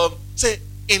of, say,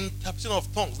 interpretation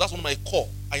of tongues, that's one of my core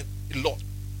a lot.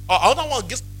 Another one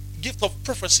gets gift of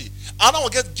prophecy. Another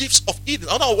one gets gifts of healing.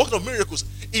 Another one working of miracles.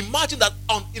 Imagine that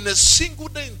in a single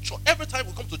day in church, every time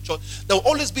we come to church, there will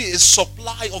always be a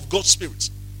supply of God's Spirit.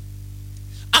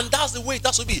 And that's the way it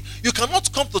has to be. You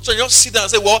cannot come to church and just sit there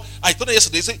and say, well, I told you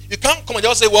yesterday. Say, you can't come and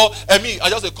just say, well, I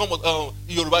just come with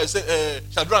Yoruba, I say,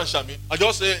 Shadra and Shami. I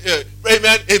just say,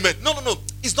 amen, amen. No.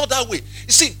 It's not that way.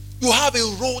 You see, you have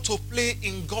a role to play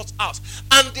in God's house.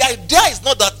 And the idea is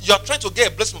not that you are trying to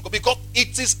get a blessing from God, because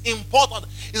it is important.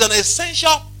 It's an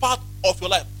essential part of your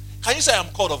life. Can you say, I'm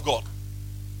called of God?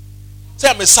 Say,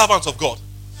 I'm a servant of God.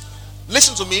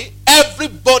 Listen to me.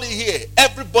 Everybody here,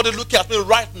 everybody looking at me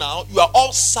right now, you are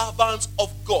all servants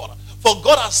of God. For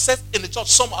God has set in the church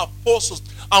some apostles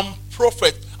and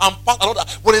prophets and pastors and all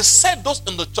that. When He said those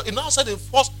in the church, He now said in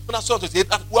 1 Corinthians 28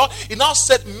 that, well, He now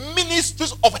said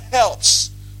ministries of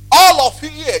helps. All of you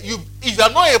here, if you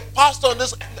are not a pastor in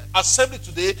this assembly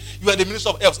today, you are the minister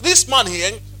of helps. This man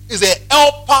here is a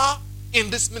helper in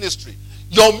this ministry.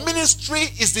 Your ministry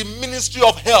is the ministry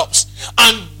of helps.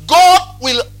 And God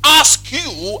will ask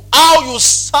you how you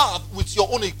serve with your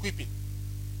own equipping.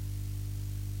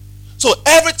 So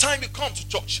every time you come to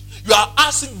church, you are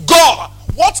asking God,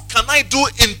 what can I do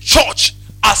in church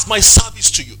as my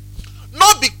service to you?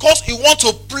 Not because you want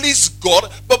to please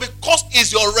God, but because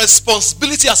it's your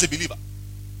responsibility as a believer.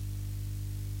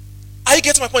 Are you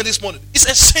getting my point this morning? It's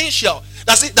essential.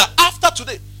 That's it. That after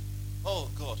today, oh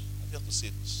God, I have to say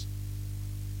this.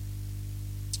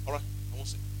 All right, I won't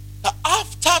say. That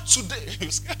after today,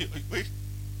 you scare you. Wait,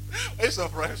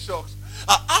 surprise shocks.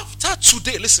 After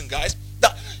today, listen, guys,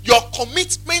 that your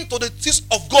commitment to the things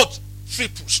of God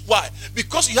triples. Why?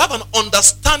 Because you have an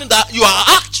understanding that you are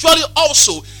actually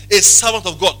also a servant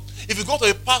of God. If you go to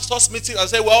a pastor's meeting and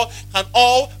say, well, can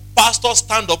all pastors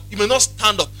stand up? You may not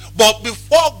stand up. But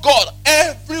before God,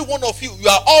 every one of you, you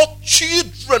are all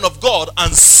children of God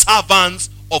and servants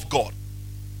of God.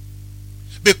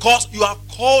 Because you are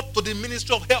called to the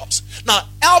ministry of helps. Now,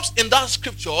 helps in that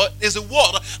scripture is a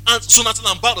word and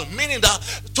sonatin and battle, meaning that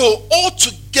to all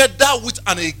together with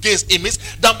and against. It means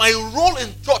that my role in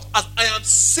church as I am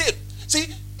saved. See,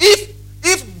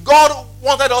 if God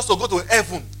wanted us to go to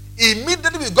heaven,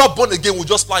 immediately we got born again, we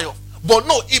just fly off. But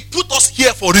no, He put us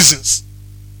here for reasons.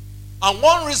 And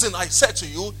one reason I said to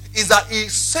you is that He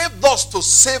saved us to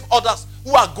save others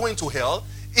who are going to hell.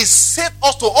 He saved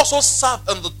us to also serve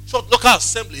in the church, local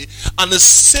assembly, and He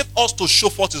saved us to show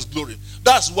forth His glory.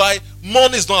 That's why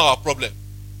money is not our problem.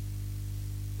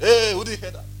 Hey, who did you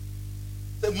hear that?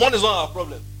 Say, money is not our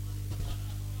problem.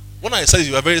 When I say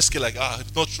you are very scared, like,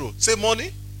 it's not true. Say,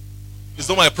 money is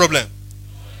not my problem.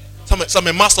 So I'm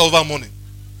a master over money.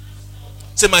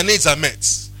 Say, my needs are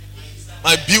met.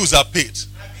 My bills are paid.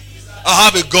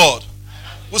 I have a God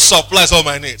who supplies all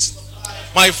my needs.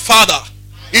 My Father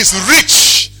is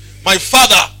rich. My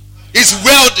Father is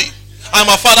wealthy. I'm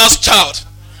my Father's child.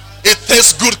 He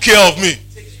takes good care of me.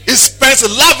 He spends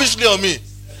lavishly on me.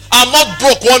 I'm not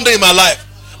broke one day in my life.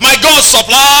 My God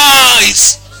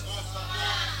supplies.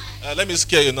 Let me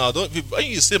scare you now. When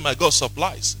you say my God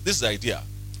supplies, this is the idea.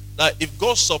 That if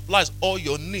God supplies all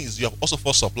your needs, you have also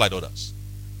first supplied others.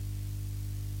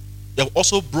 You have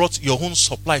also brought your own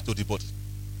supply to the body.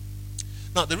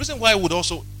 Now, the reason why I would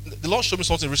also, the Lord showed me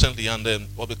something recently, and then,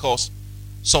 well, because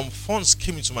some funds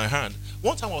came into my hand.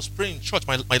 One time I was praying in church,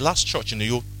 my last church in New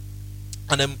York,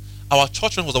 and then our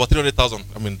church rent was about 300,000.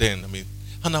 And we didn't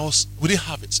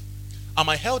have it. And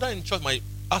my elder in church, my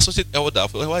associate elder,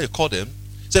 whatever you call them,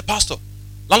 said, Pastor,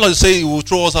 landlord say he will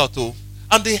throw us out too.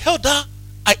 And the elder,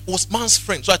 I was man's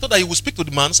friend, so I thought that he would speak to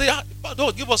the man, say,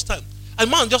 don't give us time. And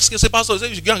man just said, Pastor,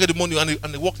 you should go and get the money,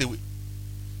 and they walked away.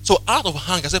 So out of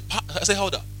hand, I said,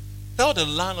 elder, Tell the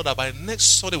landlord that by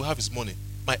next Sunday we'll have his money.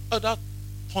 My elder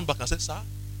turned back and said, sir? I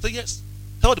said, yes.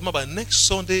 Tell the man by next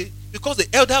Sunday, because the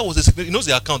elder he knows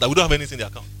the account, that we don't have anything in the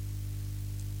account.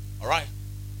 Alright?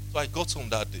 So I got home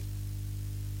that day.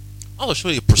 I will show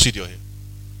you a procedure here.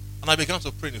 And I began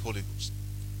to pray in the Holy Ghost.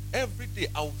 Every day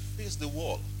I would face the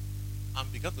wall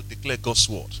and began to declare God's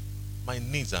word. My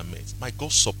needs are met. My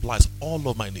God supplies all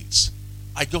of my needs.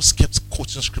 I just kept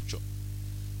quoting scripture.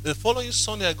 The following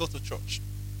Sunday I got to church.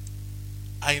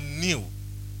 I knew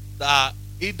that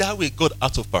either way God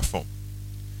had to perform.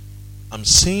 I'm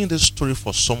saying this story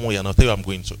for someone and I'll tell you I'm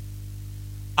going to.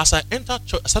 As I entered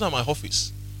church, I sat at my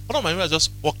office. One of my members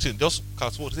just walked in, just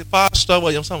catwalked. Say, Pastor,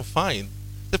 well, I'm fine.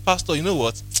 Say, Pastor, you know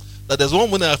what? That there's one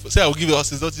money I say I will give you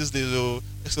us. It's not this day.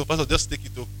 So, Pastor, just take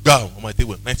it to bam on my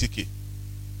table, 90K.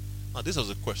 Now, this was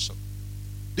a question.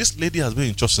 This lady has been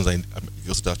in church since I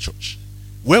go to that church.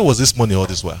 Where was this money all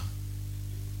this while?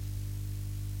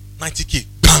 90K,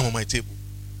 bam on my table.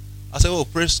 I said, oh,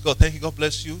 praise God, thank you, God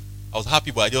bless you. I was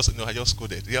happy, but I just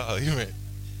coded. Yeah, amen.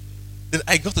 Then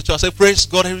I got to church. I said, praise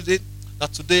God every day.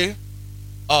 That today,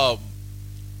 I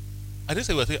didn't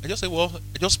say I just said, well,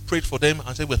 I just prayed for them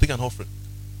and said we're taking an offering.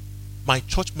 My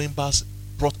church members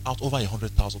brought out over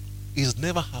 100,000. It's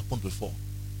never happened before.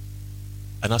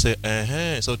 And I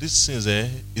said, so this is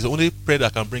the only prayer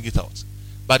that can bring it out.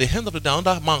 By the end of the day,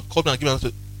 another man called me and gave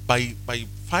me by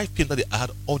 5 p.m. that day, I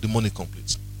had all the money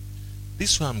complete.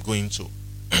 This is where I'm going to.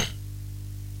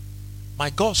 My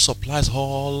God supplies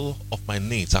all of my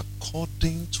needs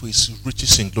according to his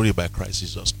riches in glory by Christ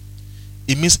Jesus.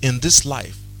 It means in this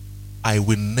life, I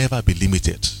will never be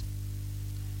limited.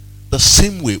 The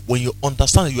same way, when you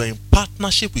understand that you are in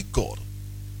partnership with God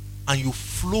and you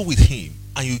flow with him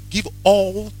and you give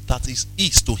all that is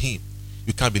to him,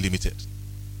 you can't be limited.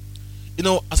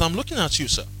 As I'm looking at you,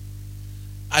 sir,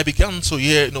 I began to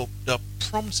hear, the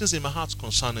promises in my heart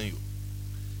concerning you.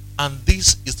 And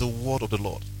this is the word of the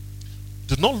Lord.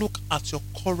 Do not look at your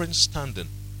current standing.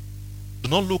 Do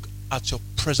not look at your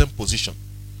present position.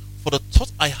 For the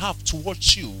thoughts I have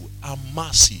towards you are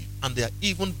massive, and they are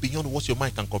even beyond what your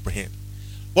mind can comprehend.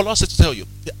 What I said to tell you,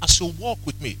 as you walk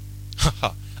with me,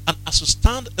 and as you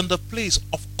stand in the place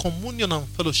of communion and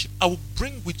fellowship, I will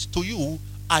bring to you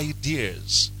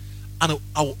ideas. And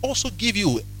I will also give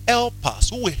you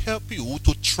helpers who will help you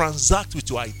to transact with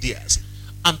your ideas.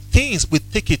 And things will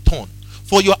take a turn.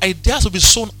 For your ideas will be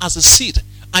sown as a seed.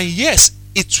 And yes,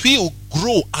 it will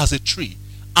grow as a tree.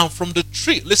 And from the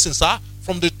tree, listen, sir,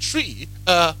 from the tree,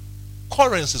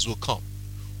 currencies will come.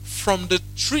 From the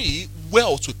tree,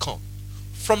 wealth will come.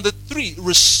 From the tree,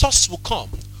 resource will come.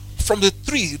 From the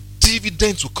tree,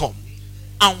 dividends will come.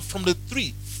 And from the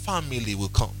tree, family will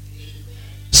come.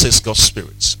 Says God's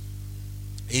Spirit.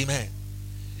 Amen.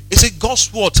 It says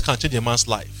God's word can change a man's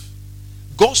life.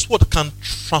 God's word can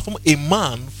transform a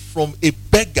man from a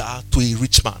beggar to a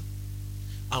rich man.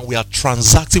 And we are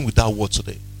transacting with that word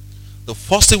today. The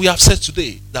first thing we have said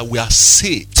today, that we are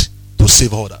saved to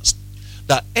save others.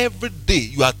 That every day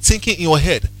you are thinking in your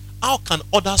head, how can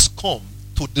others come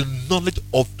to the knowledge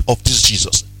of this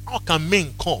Jesus? How can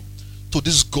men come to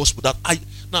this gospel?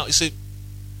 Now you see,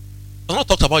 I'm not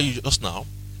talking about you just now.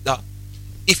 That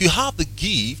if you have the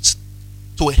gift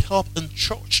to help in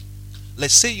church,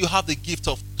 let's say you have the gift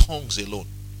of tongues alone.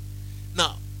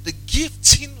 Now, the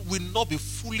gifting will not be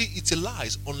fully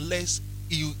utilized unless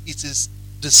it is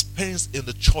dispensed in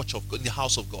the church of God, in the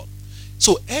house of God.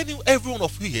 So, every one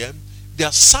of you here, there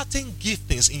are certain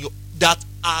giftings that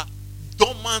are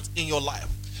dormant in your life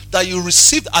that you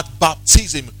received at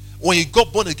baptism when you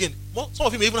got born again. Some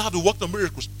of you may even have the work of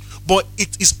miracles, but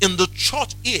it is in the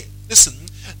church here. Listen,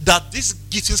 that these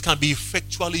giftings can be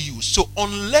effectually used. So,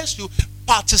 unless you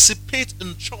participate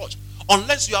in church,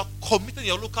 unless you are committed in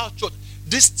your local church,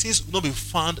 these things will not be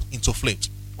fanned into flames.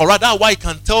 Alright, that's why you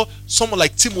can tell someone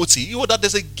like Timothy, that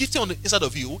there's a gifting on the inside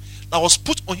of you that was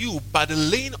put on you by the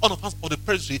laying on of hands of the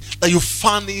presbytery, that you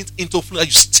fan it into flame, that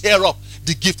you stir up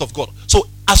the gift of God. So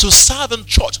as you serve in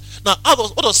church, now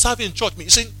what does serving in church mean? You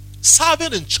see,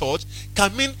 serving in church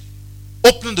can mean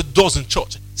opening the doors in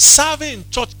church. Serving in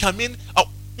church can mean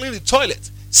cleaning the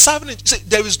toilet.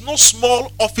 There is no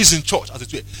small office in church, as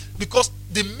it were, because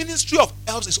the ministry of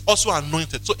helps is also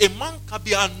anointed. So a man can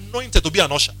be anointed to be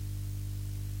an usher.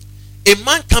 A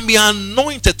man can be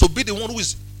anointed to be the one who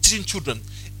is teaching children.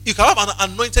 You can have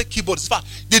an anointed keyboardist. In fact,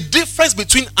 the difference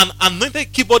between an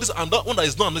anointed keyboardist and one that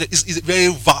is not anointed is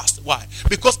very vast. Why?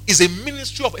 Because it's a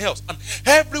ministry of helps. And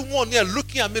everyone here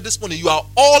looking at me this morning, you are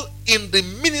all in the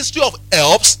ministry of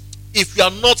helps if you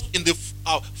are not in the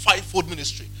fivefold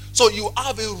ministry. So you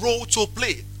have a role to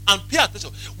play, and pay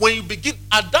attention. When you begin,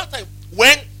 at that time,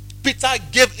 when Peter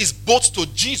gave his boat to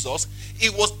Jesus,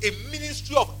 it was a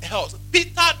ministry of health.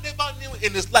 Peter never knew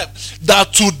in his life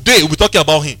that today we're talking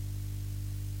about him.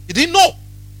 He didn't know.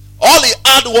 All he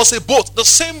had was a boat. The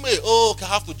same way, oh, okay, I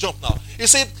have to jump now. He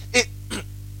said,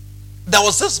 there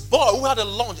was this boy who had a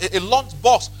lunch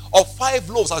box of 5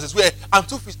 loaves as his way and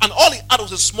 2 fish, and all he had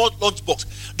was a small lunch box.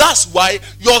 That's why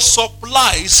your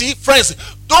supply, see, friends,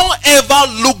 don't ever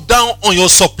look down on your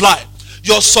supply.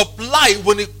 Your supply,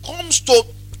 when it comes to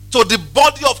the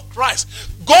body of Christ,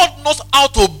 God knows how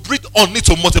to breathe on it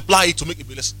to multiply it to make it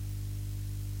be less.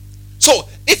 So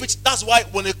that's why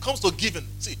when it comes to giving,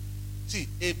 see,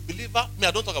 a believer,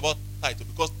 I don't talk about tithing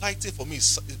because tithing for me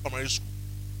is primary school.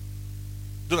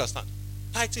 Do you understand?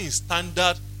 Tithing is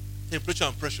standard temperature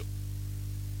and pressure.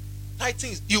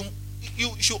 Tithing is, you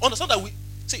should understand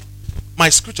that my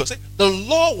scripture say the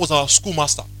law was our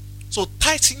schoolmaster. So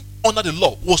tithing under the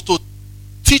law was to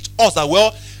teach us that,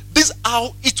 well, this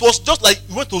how it was just like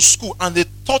you went to school and they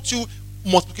taught you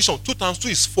multiplication. 2 times 2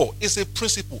 is 4. It's a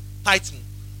principle, tithing.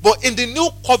 But in the new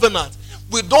covenant,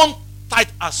 we don't tithe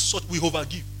as such, we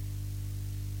overgive.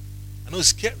 I know it's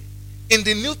scary. In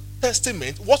the New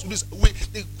Testament, what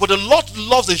the Lord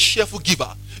loves a cheerful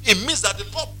giver. It means that the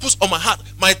Lord puts on my heart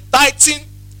my tithing.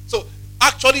 So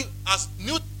actually, as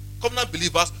new covenant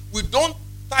believers, we don't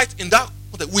tithe in that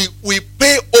context. We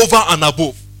pay over and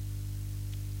above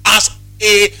as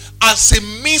a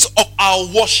means of our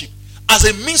worship, as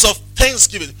a means of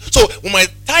thanksgiving. So when my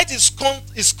tithe is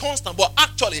constant, but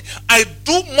actually I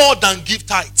do more than give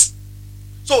tithes.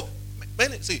 So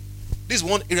this is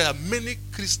one area many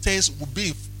Christians will be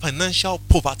in financial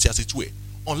poverty as it were,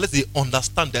 unless they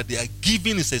understand that their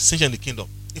giving is essential in the kingdom.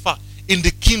 In fact, in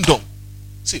the kingdom,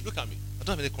 see, look at me. I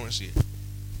don't have any currency here.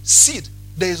 Seed,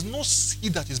 there is no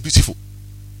seed that is beautiful.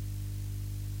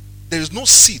 There is no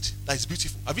seed that is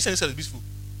beautiful. Have you seen any seed that is beautiful?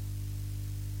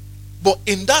 But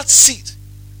in that seed,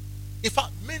 in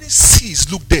fact, many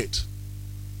seeds look dead.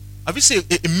 Have you seen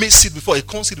a maize seed before, a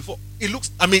corn seed before?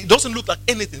 It doesn't look like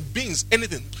anything, beans,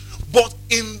 anything. But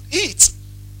in it,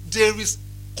 there is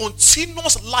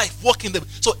continuous life working there.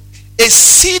 So a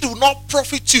seed will not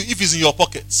profit you if it's in your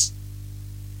pockets.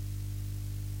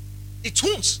 It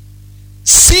won't.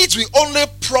 Seeds will only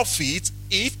profit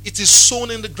if it is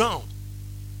sown in the ground.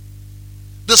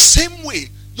 The same way,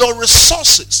 your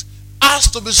resources has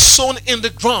to be sown in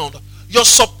the ground. Your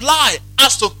supply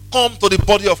has to come to the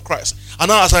body of Christ. And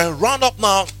now as I round up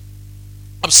now,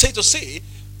 I'm saying to say,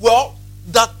 well,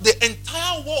 that the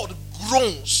entire world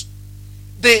groans.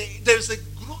 There is a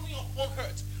groaning upon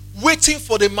earth, waiting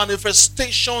for the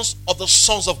manifestations of the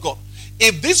sons of God.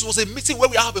 If this was a meeting where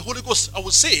we have a Holy Ghost, I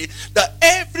would say that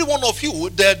every one of you,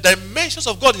 the dimensions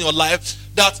of God in your life,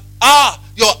 that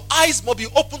your eyes must be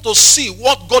open to see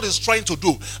what God is trying to do,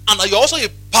 and that you're also a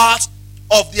part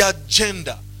of the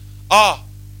agenda.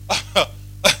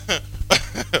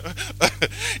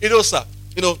 Sir,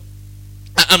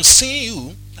 I'm seeing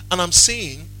you, and I'm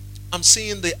seeing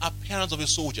the appearance of a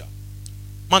soldier,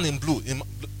 man in blue.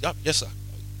 Yes, sir.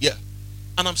 Yeah,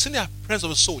 and I'm seeing the appearance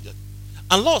of a soldier.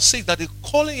 And Lord says that the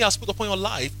calling He has put upon your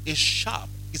life is sharp.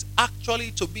 Is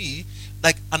actually to be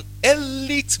like an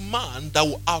elite man that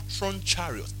will outrun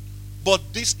chariots.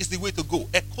 But this is the way to go.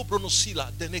 Do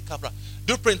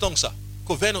you pray in tongues, sir?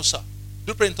 Coveno, sir.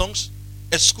 Do you pray in tongues?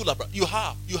 You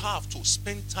have to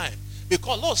spend time.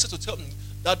 Because Lord said to tell me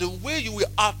that the way you will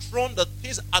outrun the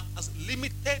things that has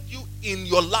limited you in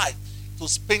your life, to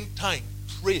spend time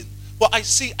praying. But I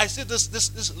see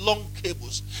this long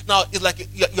cables. Now it's like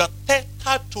you are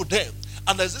tethered to them,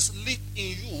 and there's this leaf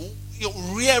in you, you're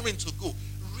rearing to go.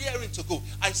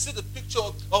 I see the picture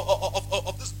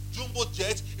of this jumbo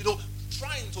jet,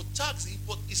 trying to taxi,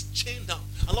 but it's chained down.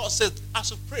 And Lord said, I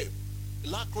should pray.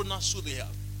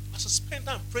 As I spend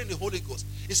time praying the Holy Ghost,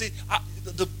 you see,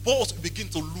 the balls begin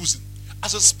to loosen.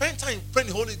 As I spend time praying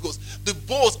the Holy Ghost, the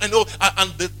balls, and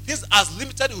the things as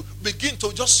limited will begin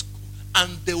to just,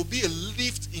 and there will be a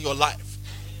lift in your life.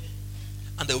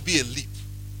 And there will be a leap.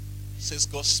 Says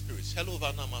God's Spirit. Hello,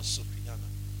 Vanama Sopriana.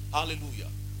 Hallelujah.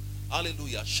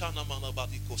 Hallelujah. Shana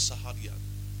Manabadiko Saharia.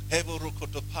 Evoroko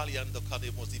Dopalian the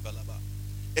Kademos Divalaba.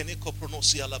 Eniko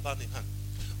Pronosia Labanihan.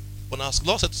 When I was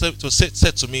Lord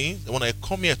said to me, when I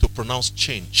come here to pronounce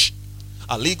change,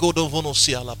 Aligo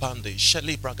Dovonosia Labande,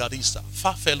 Shelley Bragadisa,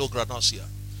 Fafelo Granasia.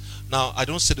 Now, I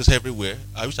don't say this everywhere.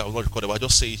 I wish I was not recorded, but I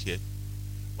just say it here.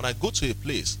 When I go to a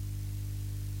place,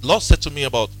 Lord said to me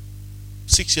about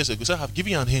 6 years ago, He said, I have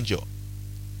given you an angel.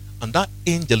 And that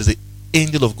angel is the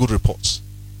angel of good reports.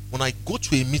 When I go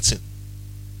to a meeting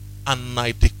and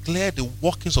I declare the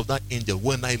workings of that angel,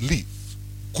 when I leave,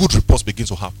 good reports begin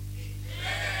to happen.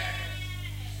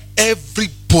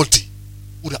 Everybody everybody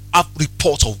would have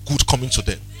reports of good coming to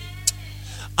them.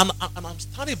 And I'm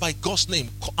standing by God's name.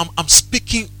 I'm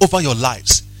speaking over your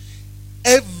lives.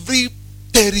 Every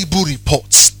terrible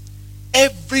report,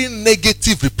 every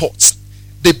negative report,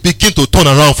 they begin to turn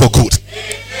around for good.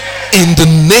 In the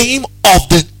name of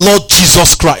the Lord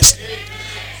Jesus Christ.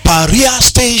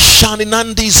 Pariaste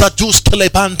shaninandi zadus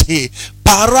kelebante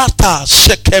parata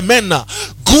shekemena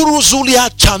guru zulia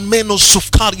chanmeno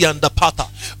sufkarianda pata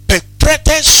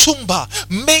petrete sumba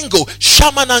mengo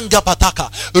shamananga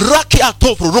pataka raki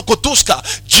atopro rokotuska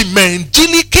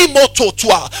jimendiliki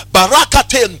mototua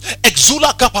barakaten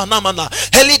exula kapanamana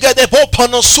heliga de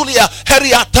popanosulia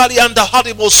heriatalianda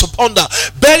harimo suponda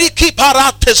beriki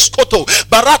parate skoto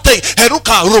barate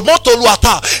heruka romoto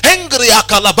luata hengria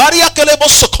kalabaria kelebo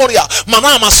sokoria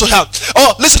manama soha.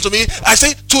 Oh, listen to me. I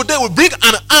say today we bring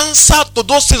an answer to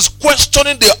those things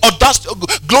questioning the audacity,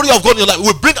 glory of God in your life.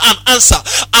 We bring an answer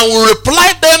and we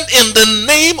reply them in the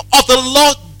name of the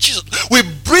Lord Jesus. We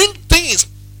bring things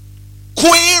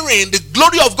querying the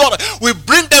glory of God. We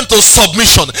bring them to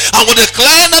submission and we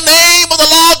declare in the name of the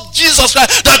Lord Jesus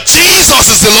Christ that Jesus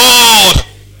is the Lord.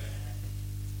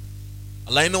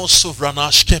 Alaino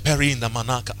suvranash keperi in the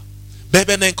manaka.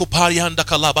 Bebenenko parianda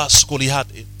kalabas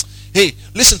kulihade. Hey,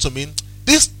 listen to me.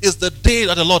 This is the day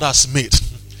that the Lord has made.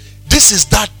 This is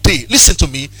that day. Listen to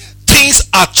me. Things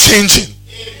are changing.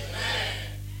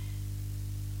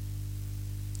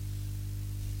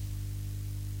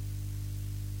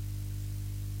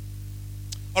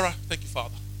 All right, thank you,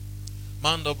 Father.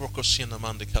 Mando brokosina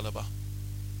mande kalaba.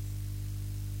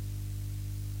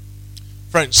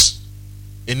 Friends,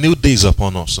 a new day is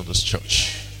upon us in this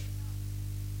church.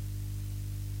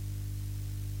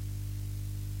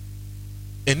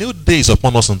 A new day is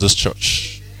upon us in this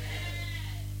church.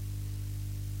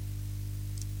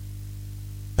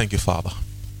 Thank you, Father.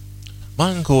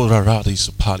 Mango raradi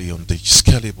supali on the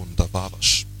skelebun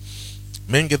davash.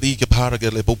 Mengedi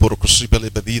paragele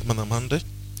boborokosipele bedid manamande.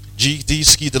 GD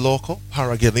ski de loco,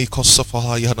 parageli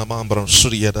kosafaha yanamambra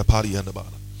surya da pari and the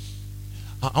bala.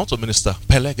 I want to minister.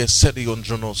 Pelege sedi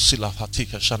unjono sila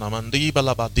fatika shanamandi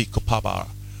balabadiko pabar.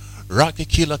 Raki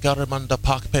kila garamanda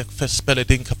park pek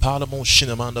fespeledin kapalamo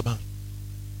shinamanda man.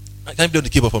 I can't do the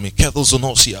keeper for me. Kettle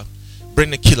Zonosia.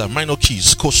 Bring the killer. Minor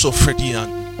keys. Koso Freddy and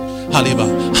Haliba.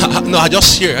 No, I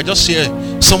just hear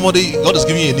somebody, God is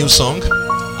giving you a new song.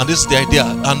 And this is the idea.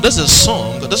 And this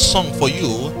song for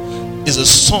you is a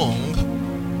song,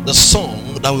 the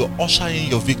song that will usher in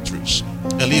your victories.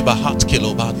 Eliba hat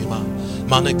kilo badima.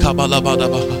 Mane kabala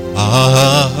badaba.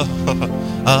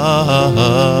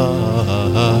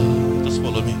 Just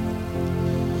follow me.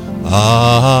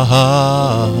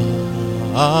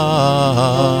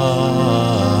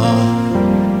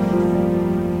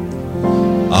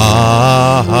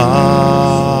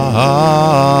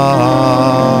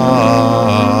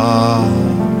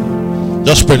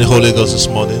 Just pray in the Holy Ghost this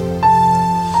morning.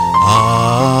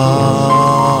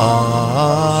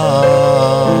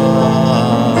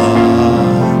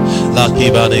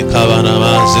 Lakibade kavana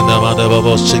mazina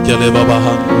madabo sikele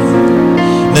babaha.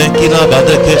 Nekila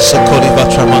bade kese koli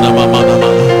batramana mamana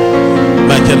mana.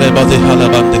 Makele bade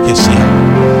halabande kesi.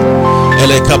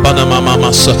 Ele kabana mama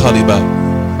masakaliba.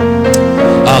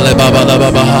 Ale baba da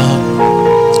babaha.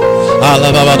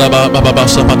 Ale baba da baba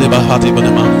sapade bahati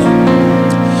banama.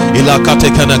 Ila kate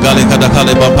kana gale kada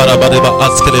kale ba para bade ba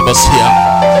atskele basia.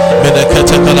 Mene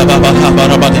kate kala baba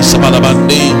habara badi sabala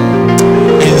bandi.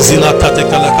 Inzila kate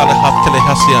kala kale hatkele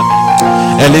hasian.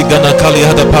 Eligana kali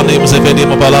hada panim zeveni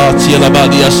mabala tiela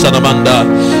badi asanamanda.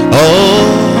 Oh,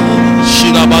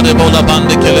 shila bade bola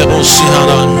bande kele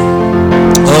bonsihana.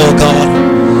 Oh God,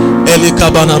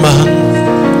 elikabana man.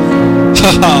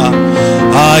 Ha ha.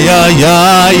 Ay ay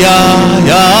ay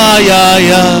ay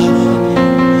ay ay.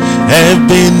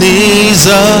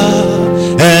 Ebenezer,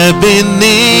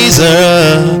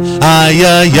 Ebenezer, ay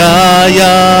ay ay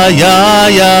ay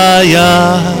ay ay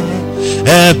ay.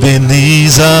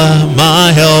 Ebenezer,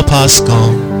 my help has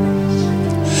come.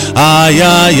 Ay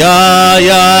ay ay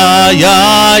ay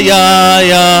ay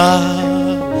ay ay.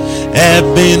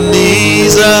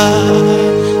 Ebenezer,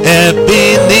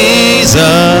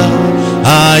 Ebenezer,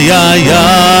 ay ay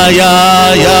ay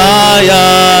ay ay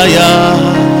ay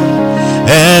ay.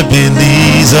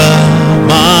 Ebenezer,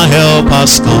 my help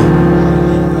has come.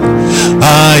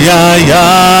 Ay ay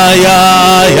ay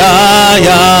ay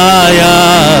ay ay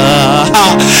ay.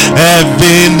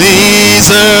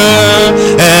 Ebenezer,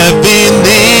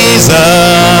 Ebenezer,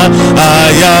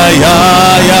 ay ay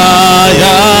ay ay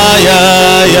ay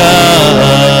ay ay.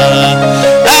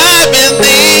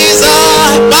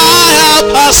 Ebenezer, my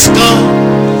help has come.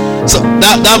 So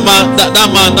that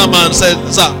man said,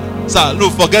 sir,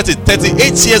 look, forget it.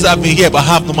 38 years I've been here, but I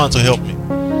have no man to help me.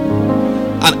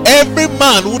 And every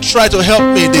man who tried to help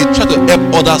me, they try to help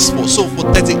others for. So for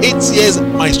 38 years,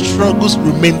 my struggles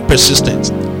remain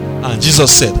persistent. And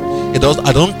Jesus said, I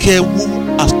don't care who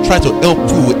has tried to help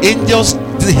you. Angels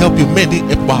didn't help you, men didn't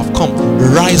help, but have come.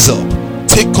 Rise up,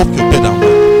 take up your bed and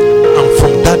walk. And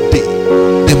from that day,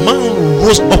 the man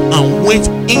rose up and went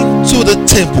into the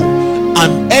temple.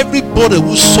 And everybody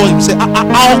who saw him said,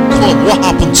 how come? What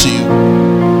happened to you?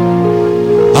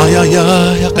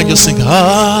 Can you sing?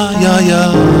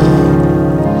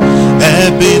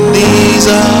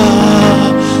 Ebenezer,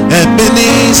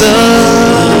 Ebenezer,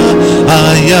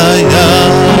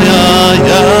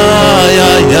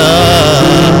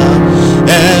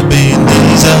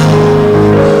 Ebenezer,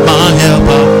 my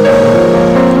helper.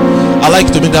 I like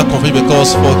to make that confession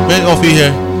because for many of you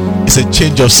here, it's a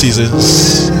change of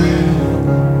seasons.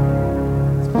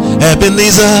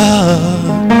 Ebenezer,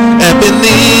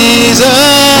 Ebenezer,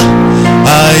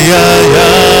 Ebenezer.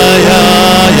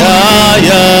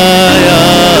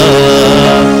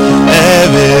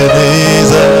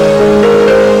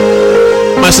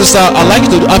 My sister, I'd like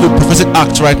to have a prophetic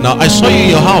act right now. I saw you in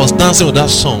your house dancing with that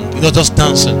song. Just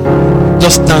dancing.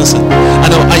 Just dancing. I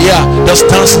know, just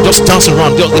dancing, just dance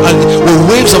around. With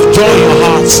waves of joy in your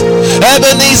hearts.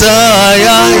 Ebenezer,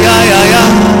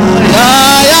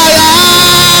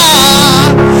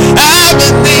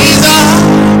 Ebenezer,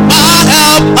 my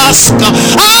help has come.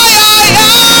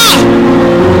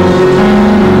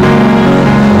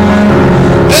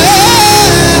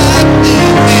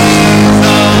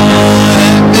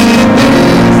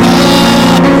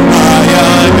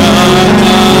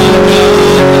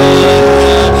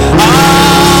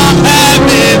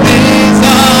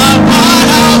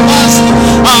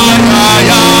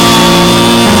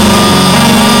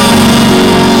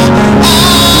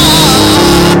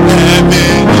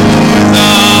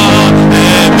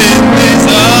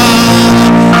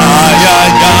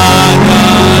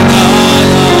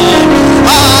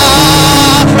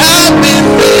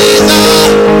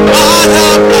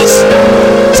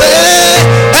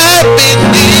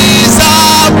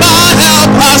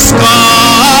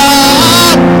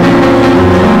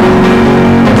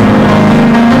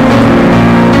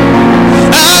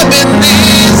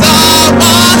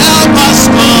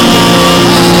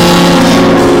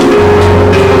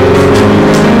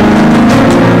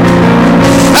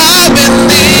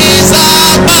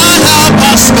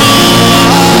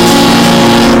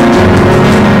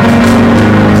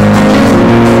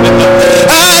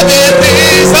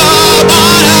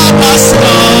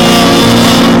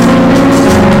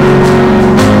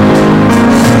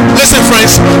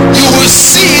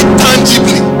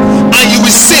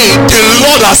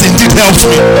 Has indeed helped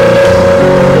me.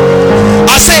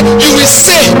 I say, you will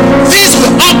say, this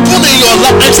will happen in your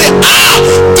life, and say,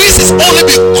 this is only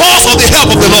because of the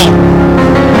help of the Lord.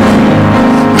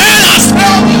 Men has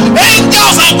helped you,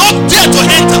 angels are not there to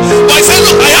enter, but I say,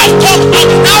 look, I have come, I'm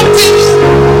helping you.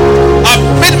 I've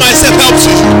made myself help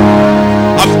to you.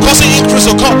 I'm causing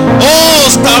increase to come. Oh,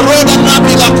 Staroda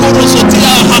Nabila Koro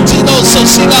Sotia Hatino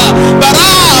Sosila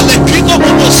Bara Lekino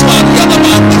Hono Swari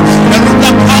Yadamandi Eruda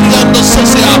Pariando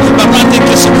Sosia Barate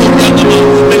Kesukurianama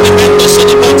Memento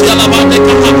Sodaboti Alabande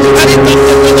Kaha Erita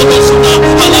Fekodo Suna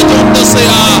Aladondo Sea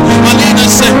Alina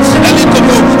Se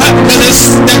Elikomo. There's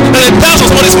a dance of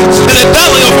somebody's feet. There's a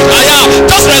dance on your feet.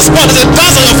 Just respond. There's a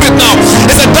dance on your feet now.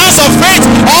 It's a dance of faith.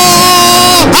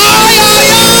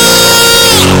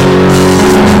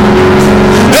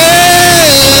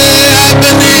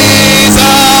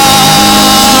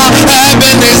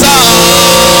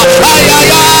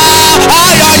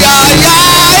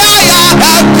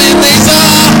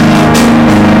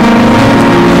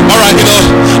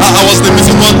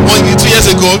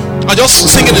 I just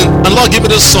singing it, and Lord gave me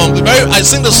this song. I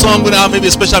sing the song when I have maybe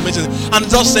a special meeting, and it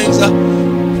just sings that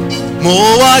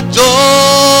Mo wa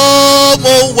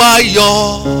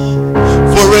yo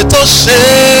for it to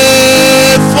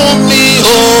share for me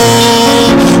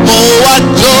oh Mo wa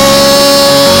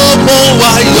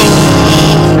yo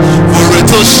for it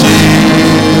to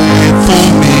share for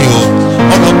me oh.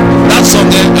 Oh no, that song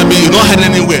there, I mean, you're not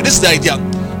heading anywhere. This is the idea.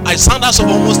 I sang that song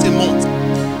for almost a month,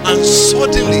 and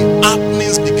suddenly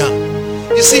happenings began.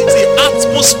 You see, the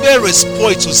atmosphere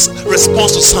responds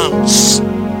to sounds,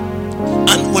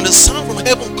 and when the sound from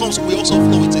heaven comes, we also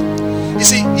flow with it. You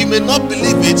see, you may not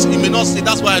believe it, you may not say.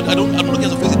 That's why I'm not looking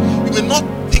at the face. You may not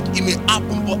think it may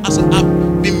happen, but as I've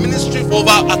been ministering for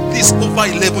at least over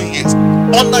 11 years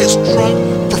under a strong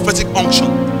prophetic unction,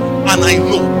 and I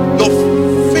know your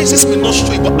faces may not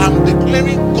show it, but I'm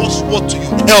declaring God's word to you.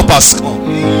 Help us come.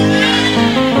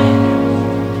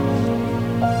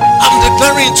 I'm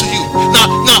declaring to you. Now,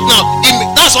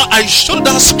 that's why I showed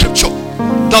that scripture.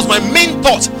 That was my main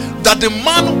thought. That the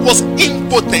man was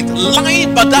impotent,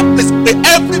 lying by that place.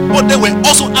 Everybody were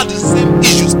also had the same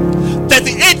issues.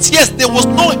 38 years, there was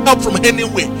no help from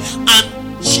anywhere. And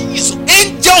Jesus,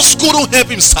 angels couldn't help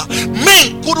him, sir.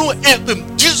 Men couldn't help him.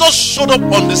 Jesus showed up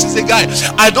on this. He said, guy,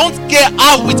 I don't care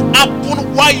how it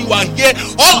happened, why you are here.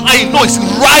 All I know is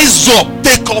rise up,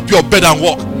 take up your bed and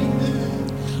walk.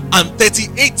 And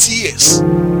 38 years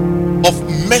of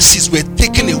mercies were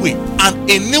taken away,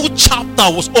 and a new chapter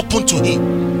was opened to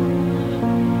him.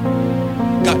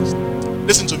 Guys,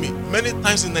 listen to me. Many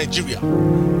times in Nigeria,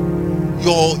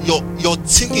 your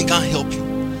thinking can't help you,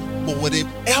 but when the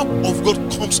help of God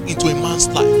comes into a man's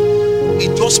life,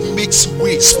 it just makes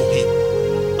ways for him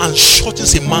and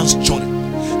shortens a man's journey.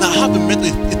 Now I have a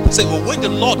method. It says, well, when the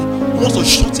Lord wants to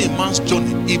shorten a man's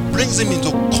journey, He brings him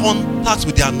into contact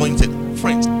with the anointed.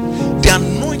 Friends, the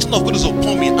anointing of God is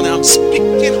upon me, and I am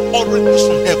speaking oracles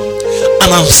from heaven,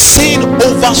 and I'm saying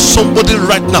over somebody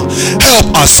right now,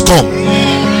 help us come.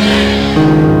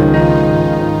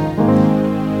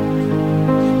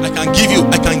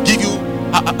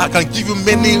 I can give you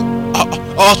many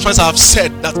utterances I have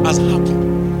said that has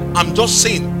happened. I'm just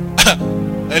saying.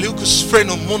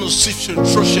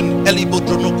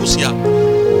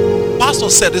 Pastor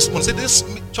said this morning, this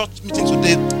church meeting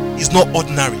today is not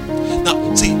ordinary.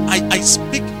 Now, see, I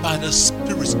speak by the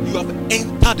Spirit. You have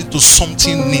entered into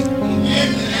something new.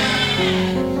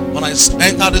 When I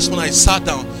entered this, when I sat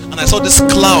down and I saw this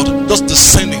cloud just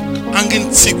descending, hanging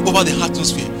thick over the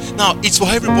atmosphere. Now, it's for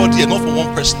everybody and not for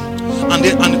one person.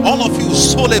 And all of you,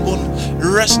 Solebon,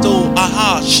 Resto,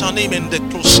 Aha, Shanim, and the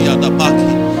Krosia, the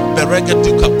Baki, Berega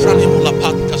Duka, Pranimula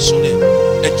Patka Sune,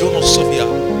 Ejono Sofia,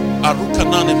 Aruka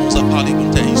Nane Mozapali,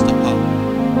 Gunte Istapa.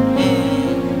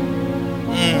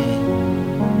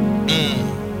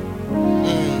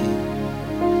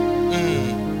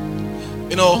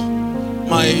 You know,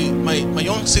 my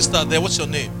young sister there, what's your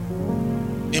name?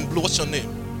 In blue, what's your name?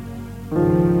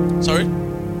 Sorry?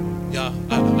 Yeah,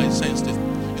 I sensed it.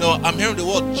 You know, I'm hearing the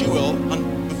word jewel,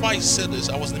 and before I said this,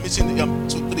 I was in a meeting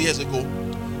 2-3 years ago,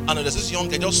 and there's this young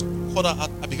girl, just called her,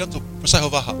 I began to preside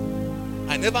over her.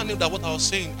 I never knew that what I was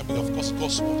saying, I mean, of course,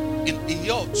 God's word. In a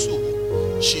year or two,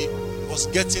 she was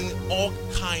getting all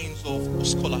kinds of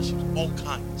scholarships, all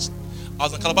kinds. I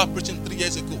was in Calabar preaching 3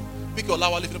 years ago. He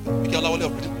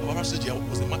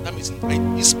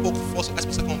spoke first, I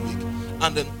spoke second week,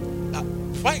 and then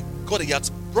before I got it, he had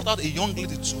brought out a young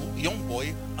lady too, a young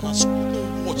boy, and I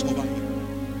spoke words over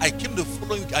him. I came the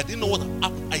following week, I didn't know what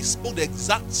happened. I spoke the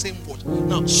exact same words.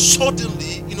 Now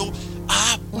suddenly, you know,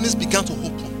 eyes began to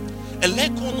open. As I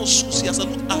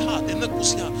look at her, you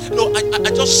know, I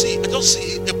just see a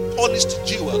polished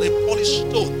jewel, a polished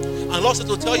stone. And the Lord said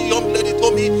to tell you, young lady,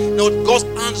 told me, you know, God's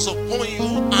hand is upon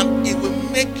you, and it will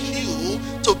make you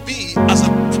to be as a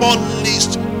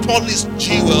polished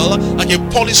jewel, like a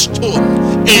polished stone,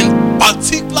 and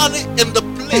particularly in the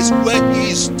place where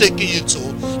He is taking you to.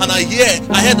 And I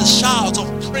heard the shout of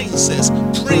princess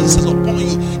upon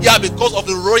you. Yeah, because of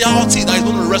the royalty that is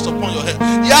going to rest upon your head.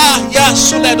 Yeah,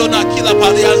 Suledona Kila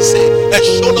Padianse,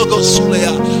 Eshonogo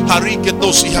Sulea,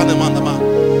 Harikedosi Hanemandama.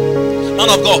 Man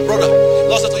of God, brother,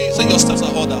 Lord said to you, say your steps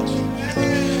are ordered.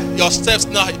 Your steps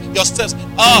now, your steps.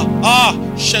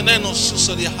 Sheneno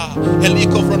Susodiha,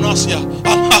 Eliko Fronosia,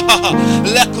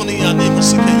 Lekonia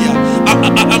Nemusikeya.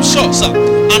 I'm sure, sir.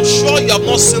 I'm sure you have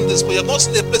not seen this, but you have not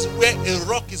seen a place where a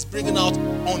rock is bringing out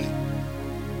honey.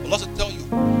 The Lord will tell you,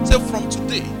 say from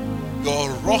today, your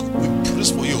rock will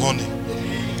produce for you honey.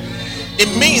 It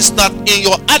means that in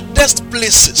your hardest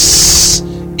places,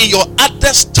 in your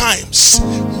hardest times,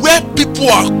 where people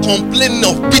are complaining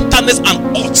of bitterness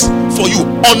and hurt, for you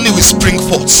honey will spring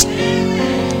forth.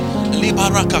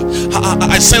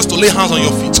 I sense to lay hands on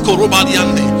your feet.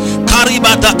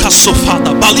 Karibadaka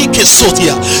sofada balike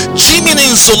sotia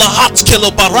jiminin zolahat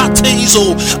kelobarate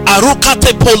izo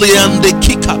arukate poliande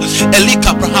kika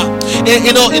elika braha.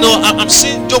 You know, I'm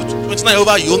seeing Job 29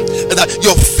 over you, that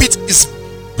your feet is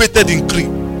painted in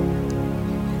cream.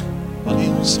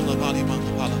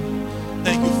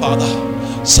 Thank you, Father.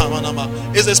 Samanama.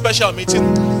 It's a special meeting.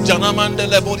 Janamande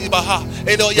leboni baha.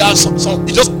 You know, yeah,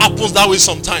 it just happens that way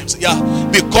sometimes. Yeah,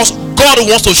 because God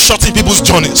wants to shorten people's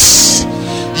journeys.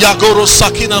 Yagoro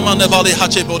sakina manevali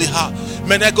hache bodiha.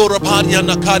 Menegoro padia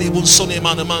nakari bunsone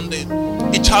manemande.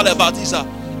 Ichale batiza.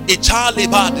 Ichale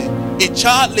bade.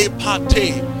 Ichale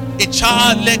pate.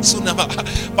 Ichale tsunama.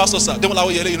 Pastor sir, demola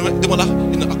yele, you know, demola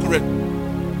in accurate.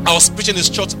 I was preaching this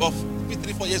church of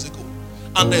 3-4 4 years ago.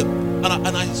 And then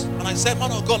and I said,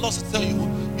 man of God, Lord, to tell you,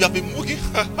 you have been moving. You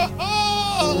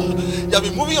have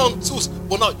been moving on twos,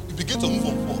 but now you begin to move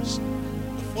on fours. The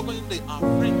following day, our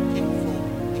friend came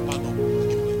from Ibadan.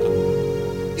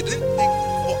 It didn't take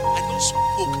before I just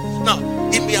spoke. Now,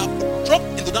 it may have dropped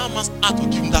into that man's heart to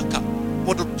give him that car,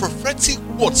 but the prophetic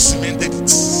word cemented it,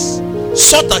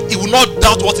 so that he would not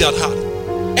doubt what he had heard.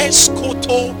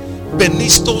 Escoto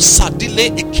Benisto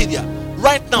Sadile Ekidia.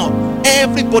 Right now,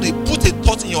 everybody put a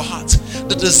thought in your heart,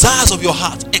 the desires of your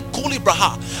heart, Ekoli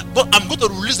Braha. But I'm going to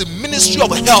release the ministry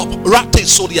of help, Rate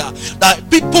Sodia, that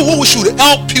people who should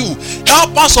help you,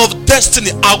 helpers of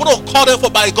destiny, I'm going to call them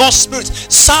for by God's Spirit.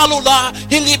 Salula,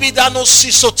 Hilibidano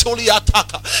Sisotolia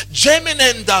Taka,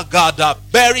 Jeminenda Gada,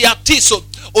 Beriatiso,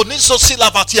 Oniso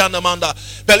Silavatiana Manda,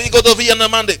 Beligo Doviana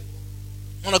Mande.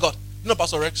 Oh my God, you know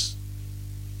Pastor Rex?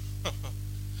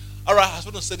 All right, I was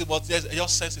going to say it, but your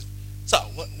sense is. So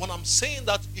when I'm saying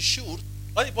that you should,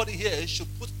 anybody here should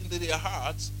put into their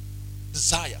hearts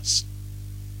desires,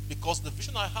 because the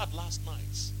vision I had last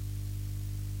night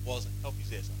was help you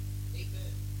there, sir.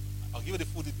 Amen. I'll give you the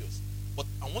full details, but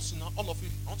I want to know all of you.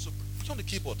 I want to put on the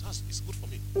keyboard. It's good for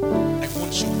me. I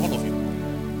want you, all of you,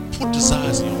 put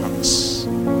desires in your hearts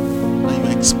that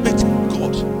you're expecting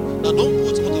God. Now don't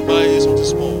put on to buy something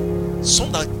small,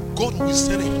 something that God will be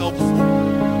sending help for.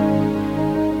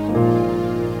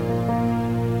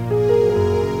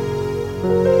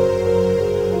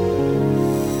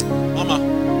 Mama,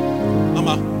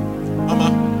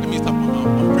 let me stop, Mama.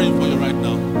 I'm praying for you right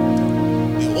now.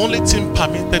 The only thing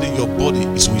permitted in your body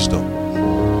is wisdom.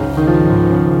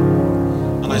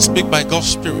 And I speak by God's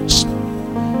Spirit.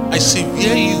 I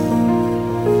sever you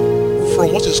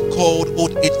from what is called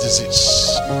old age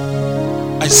disease.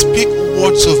 I speak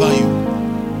words over you.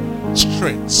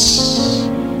 Strengths.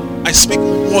 I speak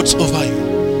words over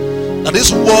you. That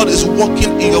this word is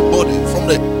working in your body,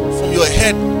 from your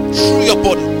head through your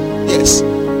body. Yes,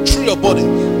 through your body.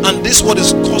 And this word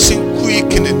is causing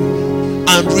quickening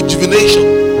and rejuvenation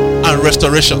and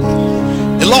restoration.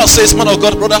 The Lord says, man of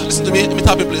God, brother, listen to me. Let me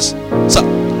tap you, please. Sir,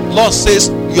 the Lord says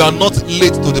you are not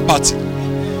late to the party.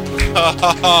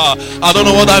 I don't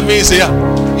know what that means here.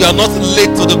 You are not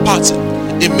late to the party.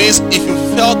 It means if you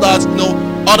felt that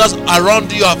others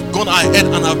around you have gone ahead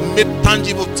and have made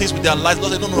tangible things with their lives,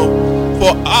 Lord says, no.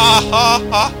 For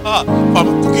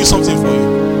I'm cooking something for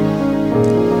you.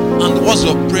 And what's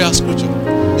your prayer scripture?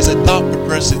 He said, thou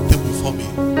preparest a table before me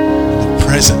in the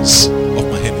presence of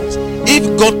my enemies. If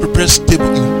God prepares a table,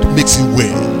 it makes it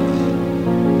well.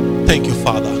 Thank you,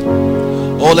 Father.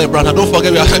 Oh, brother, don't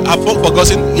forget, I've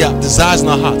forgotten desires in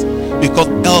our heart, because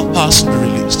helpers will be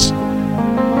released.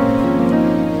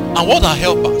 And what are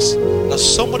helpers? That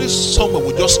somebody somewhere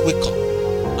will just wake up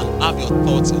and have your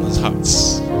thoughts in his heart.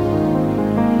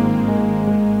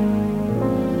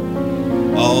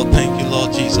 Oh, thank you,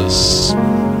 Lord Jesus.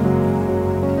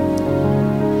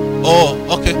 Oh,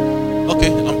 okay.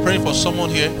 I'm praying for someone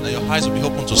here that your eyes will be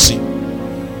open to see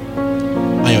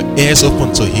and your ears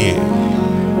open to hear.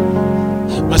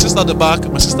 My sister at the back,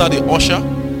 my sister at the usher,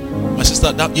 my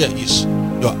sister that here is.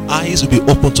 Your eyes will be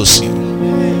open to see.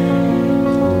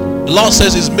 The Lord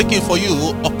says He's making for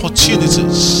you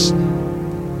opportunities.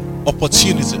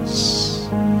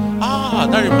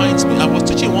 That reminds me, I was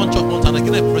teaching one church one time,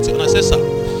 and I said, sir,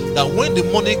 that when the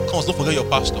money comes, don't forget your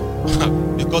pastor.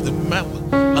 Because the man,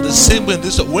 and the same way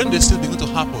when this thing begin to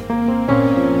happen,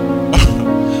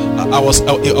 I was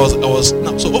now,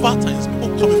 so over times people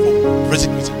coming for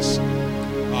prophetic meetings.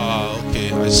 Okay,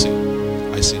 I see.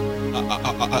 I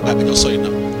just saw it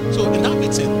now. So in that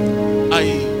meeting, I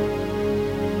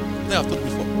have told you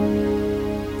before.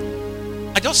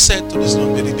 I just said to this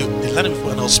young lady, they landed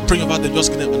before, and I was praying about them,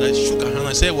 just getting them, and I shook her hand and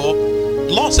I said, well,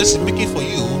 the Lord says He's making for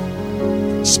you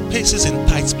spaces in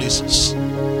tight places.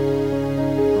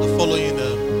 The following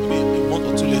maybe a month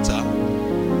or two later,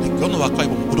 the governor of Akwa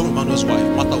Ibom, Udom Emmanuel's wife,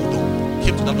 Mata Udom,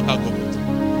 came to that local government.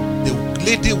 The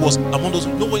lady was among those,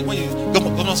 when you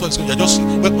governor's wife, you're just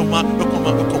welcome, and the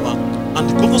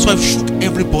governor's wife shook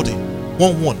everybody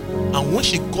one. And when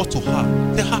she got to her,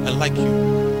 tell her, I like you,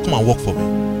 come and work for me.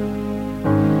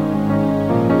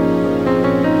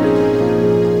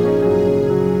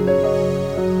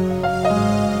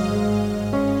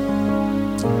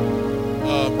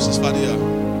 Mrs. Fadia,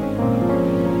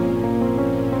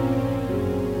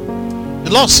 the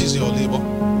Lord sees your labor,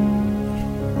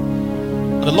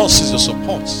 and the Lord sees your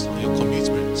support and your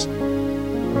commitment.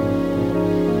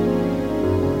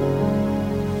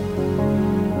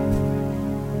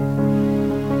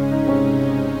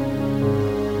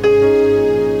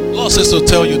 The Lord says to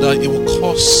tell you that it will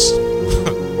cause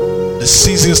the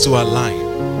seasons to align.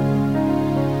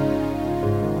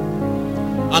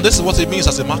 And this is what it means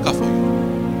as a marker for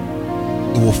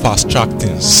you. It will fast track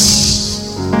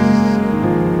things.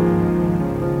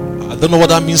 I don't know what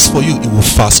that means for you. It will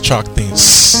fast track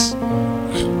things.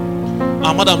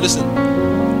 Madam, listen.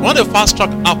 When the fast track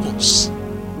happens,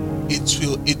 it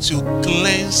will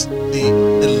cleanse the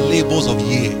labors of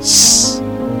years.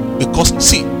 Because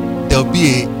see, there'll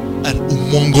be an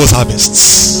humongous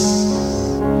harvest.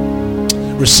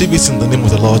 Receive it in the name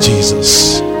of the Lord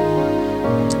Jesus.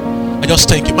 I just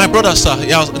thank you, my brother, sir.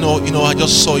 Yeah, you know, I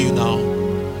just saw you now,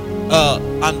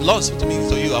 and Lord said to me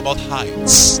about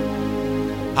heights.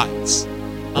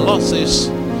 And Lord says,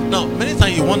 now many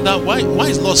times you wonder why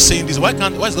is Lord saying this? Why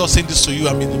is Lord saying this to you?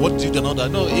 I mean, what do you know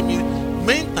that? No, I mean,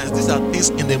 many times these are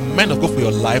things in the men of God for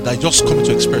your life that just come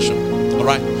into expression. All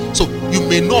right, so you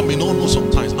may not know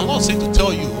sometimes, and Lord saying to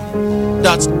tell you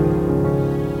that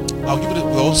I'll give you the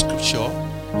whole scripture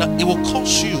that it will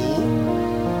cause you.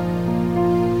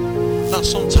 Now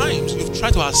sometimes you've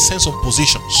tried to ascend some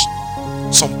positions,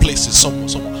 some places, some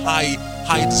high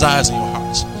desires in your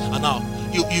heart, and now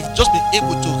you've just been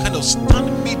able to kind of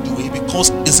stand midway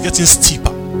because it's getting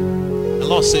steeper. The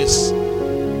Lord says,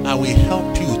 I will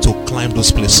help you to climb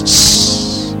those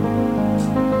places.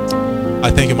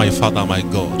 I thank you, my Father, my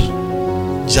God.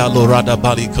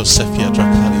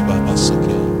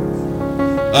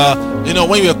 You know,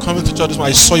 when you were coming to church this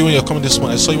morning, I saw you when you were coming this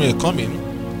morning. I saw you when you were coming.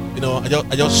 You know, I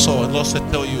just saw, and Lord said,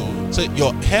 tell you, say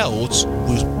your health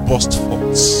will burst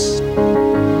forth.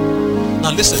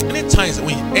 Now listen, many times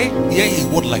when you hear a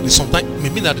word like this, sometimes it may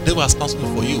mean that the devil has counseled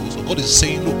for you. So God is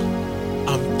saying, look,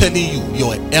 I'm telling you,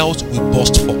 your health will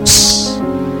burst forth.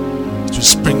 It will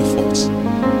spring forth.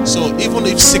 So even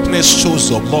if sickness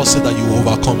shows up, Lord said that you will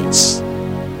overcome it.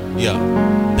 Yeah.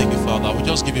 Thank you, Father. I will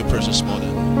just give you a precious morning.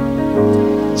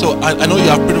 So I know you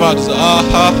have prayed about this.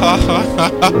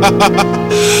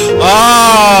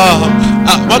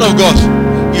 Man of God,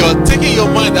 you're taking your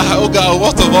mind that, oh God,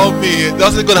 what about me? It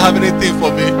doesn't gonna have anything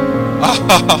for me.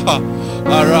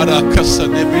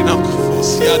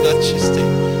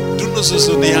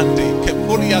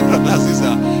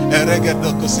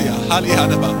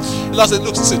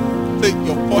 Look,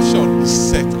 your portion is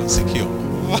set and secure.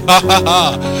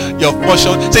 Your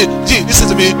portion. Say, gee, listen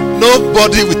to me.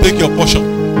 Nobody will take your portion.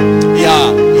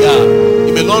 Yeah.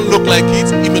 It may not look like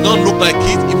it. It may not look like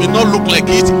it. It may not look like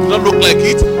it. It may not look like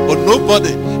it. But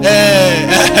nobody.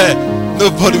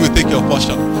 Nobody will take your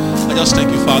portion. I just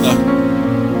thank you, Father.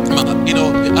 You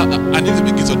know, I need to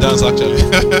begin to dance actually.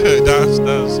 dance.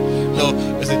 No,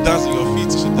 there's a dance in your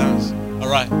feet. You should dance. All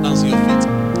right, dance in your feet.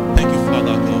 Thank you,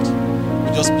 Father God.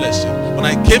 We just bless you. When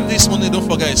I came this morning, don't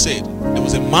forget I said there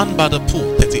was a man by the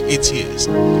pool, 38 years.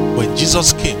 When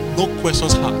Jesus came, no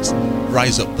questions asked.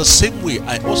 Rise up. The same way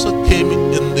I also came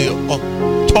in the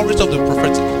authority of the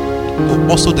prophetic to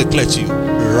also declare to you,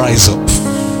 rise up.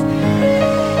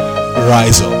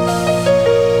 Rise up.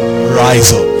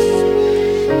 Rise up.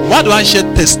 Why do I share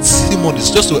testimonies?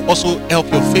 Just to also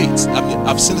help your faith. I mean,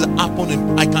 I've seen it happen,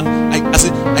 and I can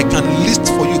list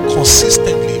for you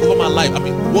consistently over my life. I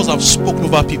mean, words I've spoken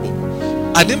over people.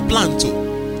 I didn't plan to.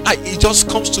 It just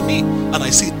comes to me, and I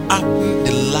see it happening in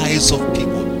the lives of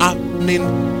people, happening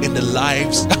in the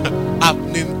lives,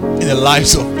 happening in the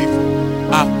lives of people,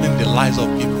 happening in the lives of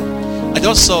people. I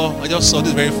just saw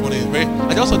this very funny.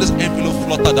 I just saw this envelope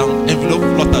flutter down, like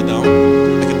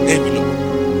an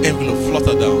envelope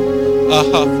flutter down,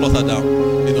 flutter down.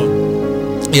 You know,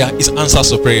 yeah, it's answers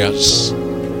to prayers.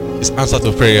 It's answer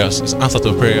to prayers. It's answer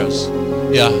to prayers.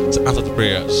 Yeah, it's answer to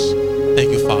prayers.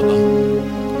 Thank you, Father.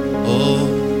 Oh,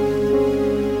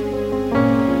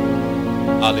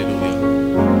 hallelujah.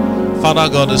 Father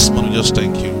God, this morning, just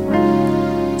thank you.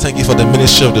 Thank you for the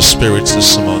ministry of the Spirit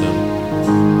this morning.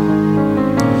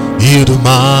 You do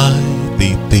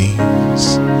mighty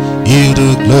things. You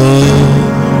do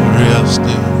glorious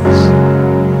things.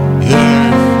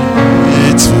 You're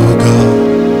faithful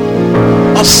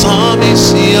God. Awesome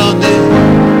is your name.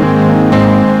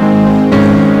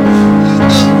 You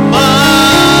do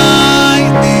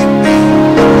mighty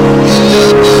things. You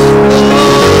do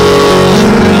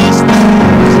glorious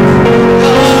things.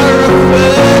 You're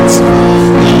faithful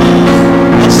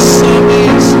God. Awesome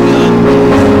is your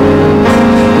name.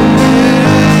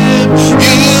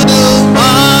 You do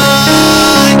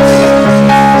mighty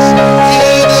things. You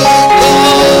do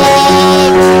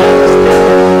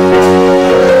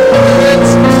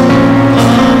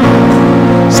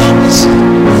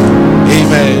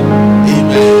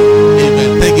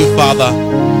Amen. Thank you, Father.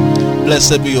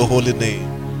 Blessed be your holy name.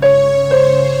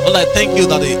 Well, I thank you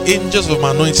that the angels of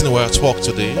my anointing were at work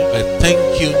today. I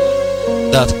thank you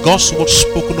that God's word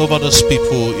spoken over those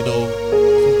people,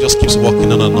 just keeps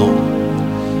working on and on.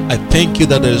 I thank you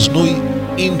that there is no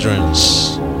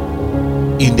hindrance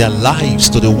in their lives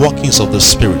to the workings of the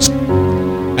Spirit.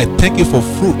 I thank you for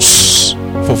fruits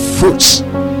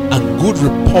and good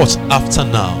reports after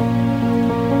now.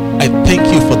 I thank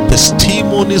you for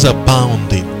testimonies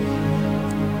abounding.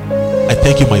 I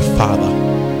thank you, my Father.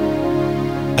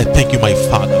 I thank you, my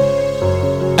Father.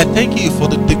 I thank you for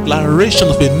the declaration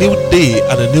of a new day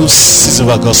and a new season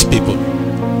for God's people.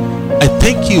 I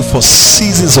thank you for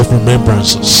seasons of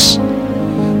remembrances.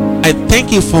 I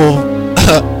thank you for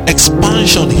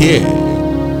expansion here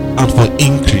and for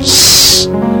increase.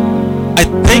 I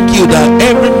thank you that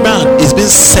every man is being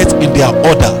set in their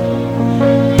order,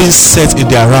 being set in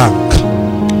their rank.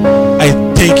 I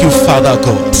thank you, Father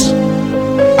God.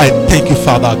 I thank you,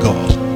 Father God.